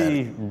baseball fanatic. And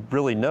fanatic. nobody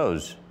really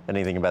knows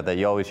anything about that.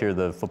 You always hear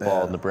the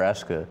football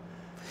Nebraska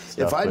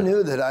stuff. If I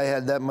knew that I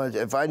had that much,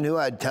 if I knew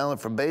I had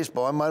talent for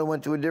baseball, I might have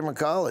went to a different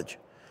college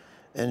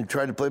and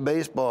tried to play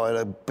baseball at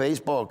a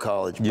baseball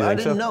college. But I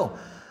didn't know.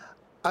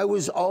 I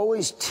was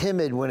always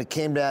timid when it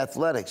came to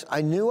athletics.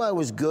 I knew I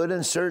was good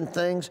in certain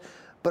things,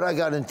 but I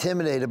got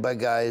intimidated by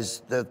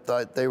guys that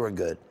thought they were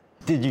good.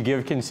 Did you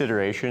give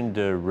consideration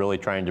to really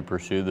trying to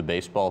pursue the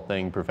baseball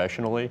thing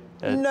professionally?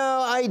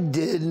 No, I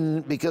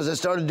didn't, because I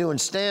started doing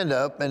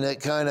stand-up, and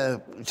it kind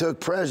of took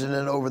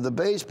precedent over the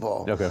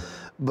baseball. Okay.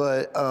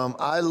 But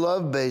I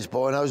love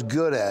baseball, and I was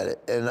good at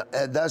it. And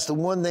that's the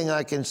one thing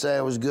I can say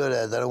I was good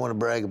at that I want to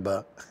brag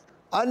about.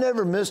 I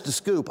never missed a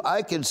scoop.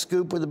 I could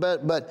scoop with the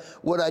bat, but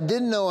what I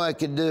didn't know I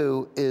could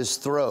do is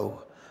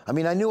throw. I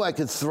mean, I knew I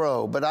could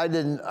throw, but I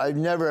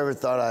never ever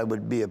thought I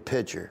would be a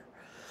pitcher.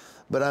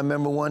 But I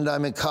remember one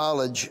time in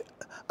college,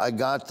 I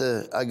got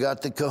the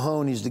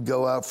cojones to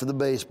go out for the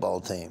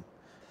baseball team.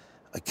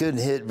 I couldn't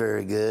hit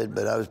very good,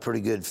 but I was a pretty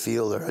good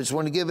fielder. I just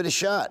wanted to give it a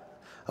shot.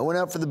 I went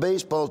out for the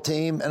baseball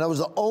team, and I was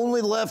the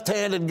only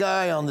left-handed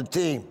guy on the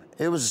team.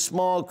 It was a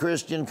small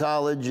Christian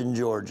college in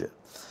Georgia.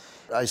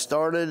 I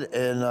started,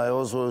 and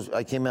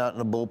I came out in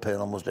the bullpen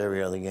almost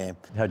every other game.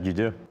 How'd you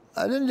do?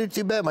 I didn't do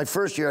too bad. My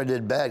first year I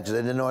did bad because I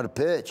didn't know how to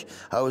pitch.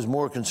 I was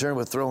more concerned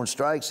with throwing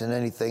strikes than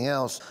anything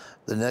else.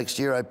 The next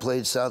year I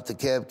played South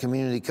DeKalb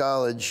Community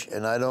College,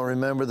 and I don't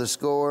remember the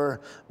score,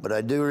 but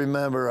I do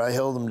remember I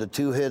held them to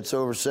 2 hits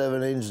over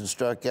 7 innings and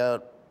struck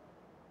out.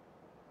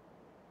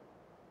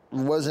 It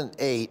wasn't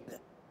 8.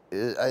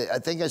 I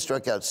think I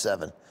struck out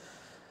 7,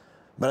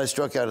 but I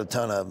struck out a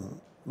ton of them,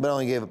 but I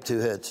only gave up 2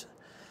 hits.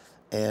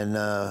 And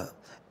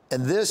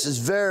this is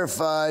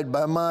verified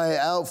by my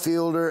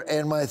outfielder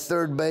and my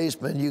third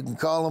baseman. You can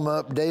call them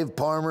up. Dave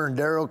Palmer and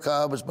Darryl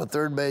Cobb was my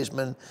third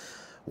baseman.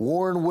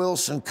 Warren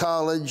Wilson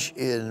College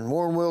in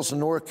Warren Wilson,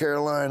 North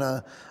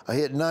Carolina. I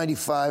hit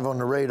 95 on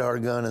the radar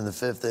gun in the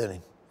 5th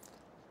inning.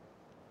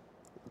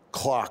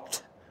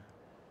 Clocked.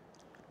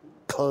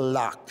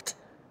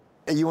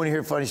 Hey, you want to hear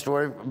a funny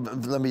story?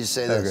 Let me just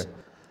say this. Okay.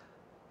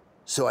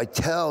 So I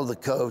tell the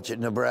coach at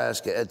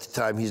Nebraska, at the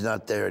time he's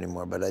not there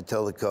anymore, but I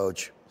tell the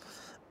coach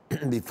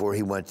before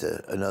he went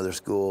to another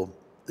school,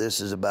 this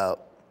is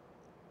about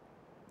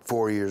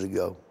 4 years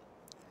ago,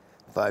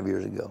 5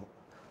 years ago.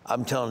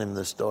 I'm telling him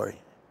this story.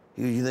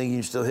 You think you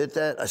can still hit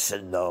that? I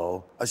said,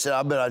 no. I said,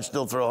 I bet I'd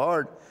still throw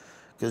hard,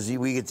 because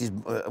we get these,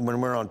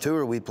 when we're on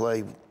tour, we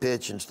play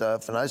pitch and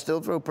stuff, and I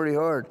still throw pretty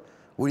hard.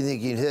 What do you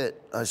think you'd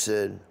hit? I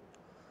said,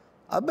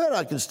 I bet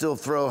I can still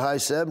throw high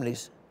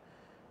 70s.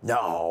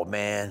 No,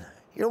 man,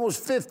 you're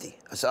almost 50.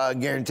 I said, I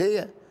guarantee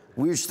you.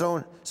 We're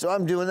throwing, so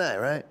I'm doing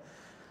that, right?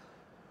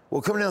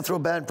 Well, come down and throw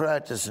batting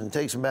practice and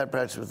take some batting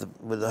practice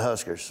with the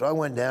Huskers. So I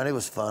went down, it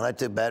was fun. I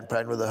took batting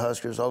practice with the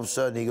Huskers. All of a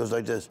sudden, he goes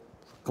like this,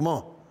 come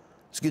on,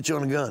 let's get you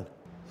on the gun.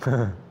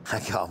 I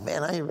go,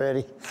 man, I ain't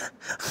ready.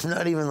 I'm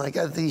not even like,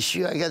 I got these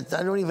shoes,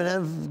 I don't even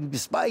have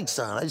spikes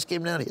on. I just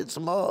came down to hit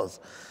some balls.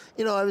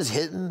 You know, I was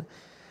hitting.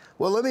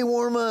 Well, let me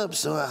warm up.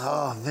 So,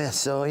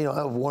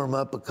 I warm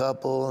up a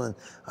couple, and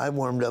I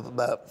warmed up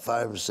about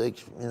 5 or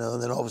 6,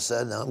 and then all of a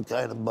sudden, I'm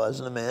kind of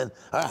buzzing them in.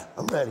 All right,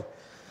 I'm ready.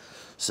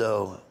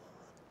 So,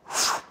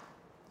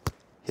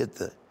 hit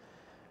the,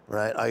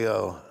 right? I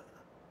go,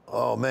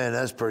 oh man,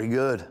 that's pretty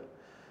good,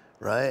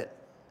 right?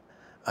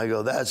 I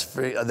go,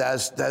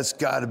 that's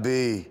got to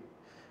be,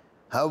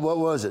 what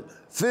was it?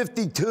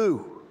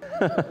 52.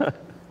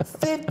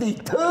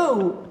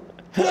 52?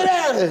 Get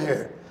out of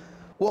here.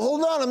 Well,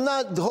 hold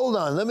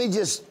on, let me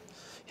just,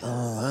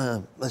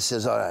 let's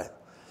says, all right.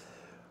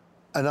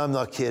 And I'm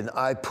not kidding,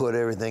 I put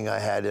everything I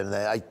had in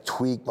there. I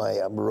tweaked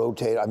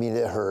rotate, I mean,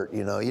 it hurt,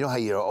 you know how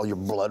all your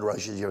blood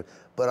rushes,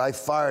 but I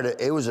fired it.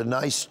 It was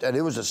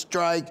a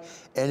strike,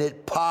 and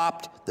it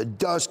popped. The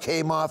dust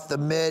came off the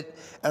mitt,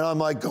 and I'm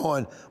like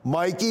going,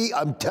 Mikey,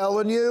 I'm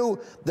telling you,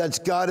 that's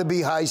got to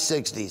be high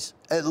 60s,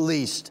 at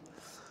least.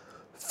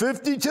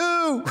 52.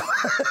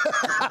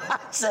 I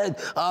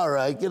said, all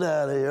right, get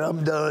out of here,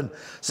 I'm done.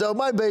 So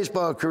my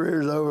baseball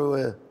career's over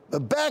with.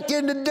 But back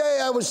in the day,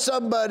 I was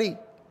somebody.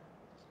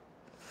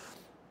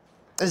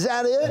 Is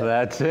that it?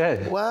 That's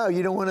it. Wow,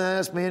 you don't want to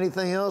ask me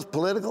anything else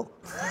political?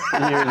 Is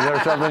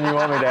there something you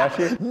want me to ask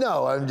you?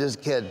 No, I'm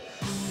just kidding.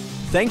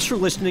 Thanks for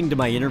listening to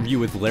my interview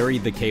with Larry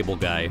the Cable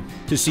Guy.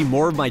 To see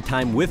more of my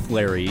time with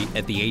Larry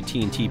at the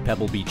AT&T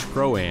Pebble Beach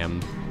Pro-Am,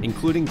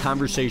 including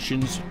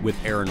conversations with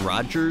Aaron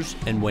Rodgers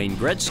and Wayne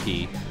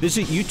Gretzky,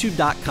 visit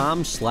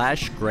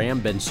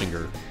youtube.com/Graham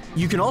Bensinger.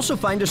 You can also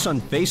find us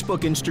on Facebook,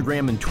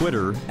 Instagram, and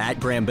Twitter at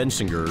Graham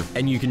Bensinger,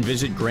 and you can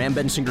visit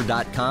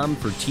grahambensinger.com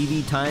for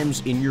TV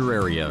times in your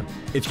area.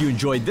 If you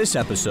enjoyed this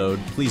episode,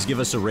 please give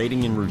us a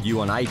rating and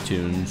review on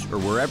iTunes or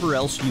wherever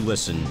else you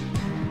listen.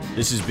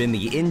 This has been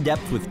the In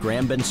Depth with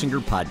Graham Bensinger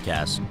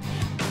podcast.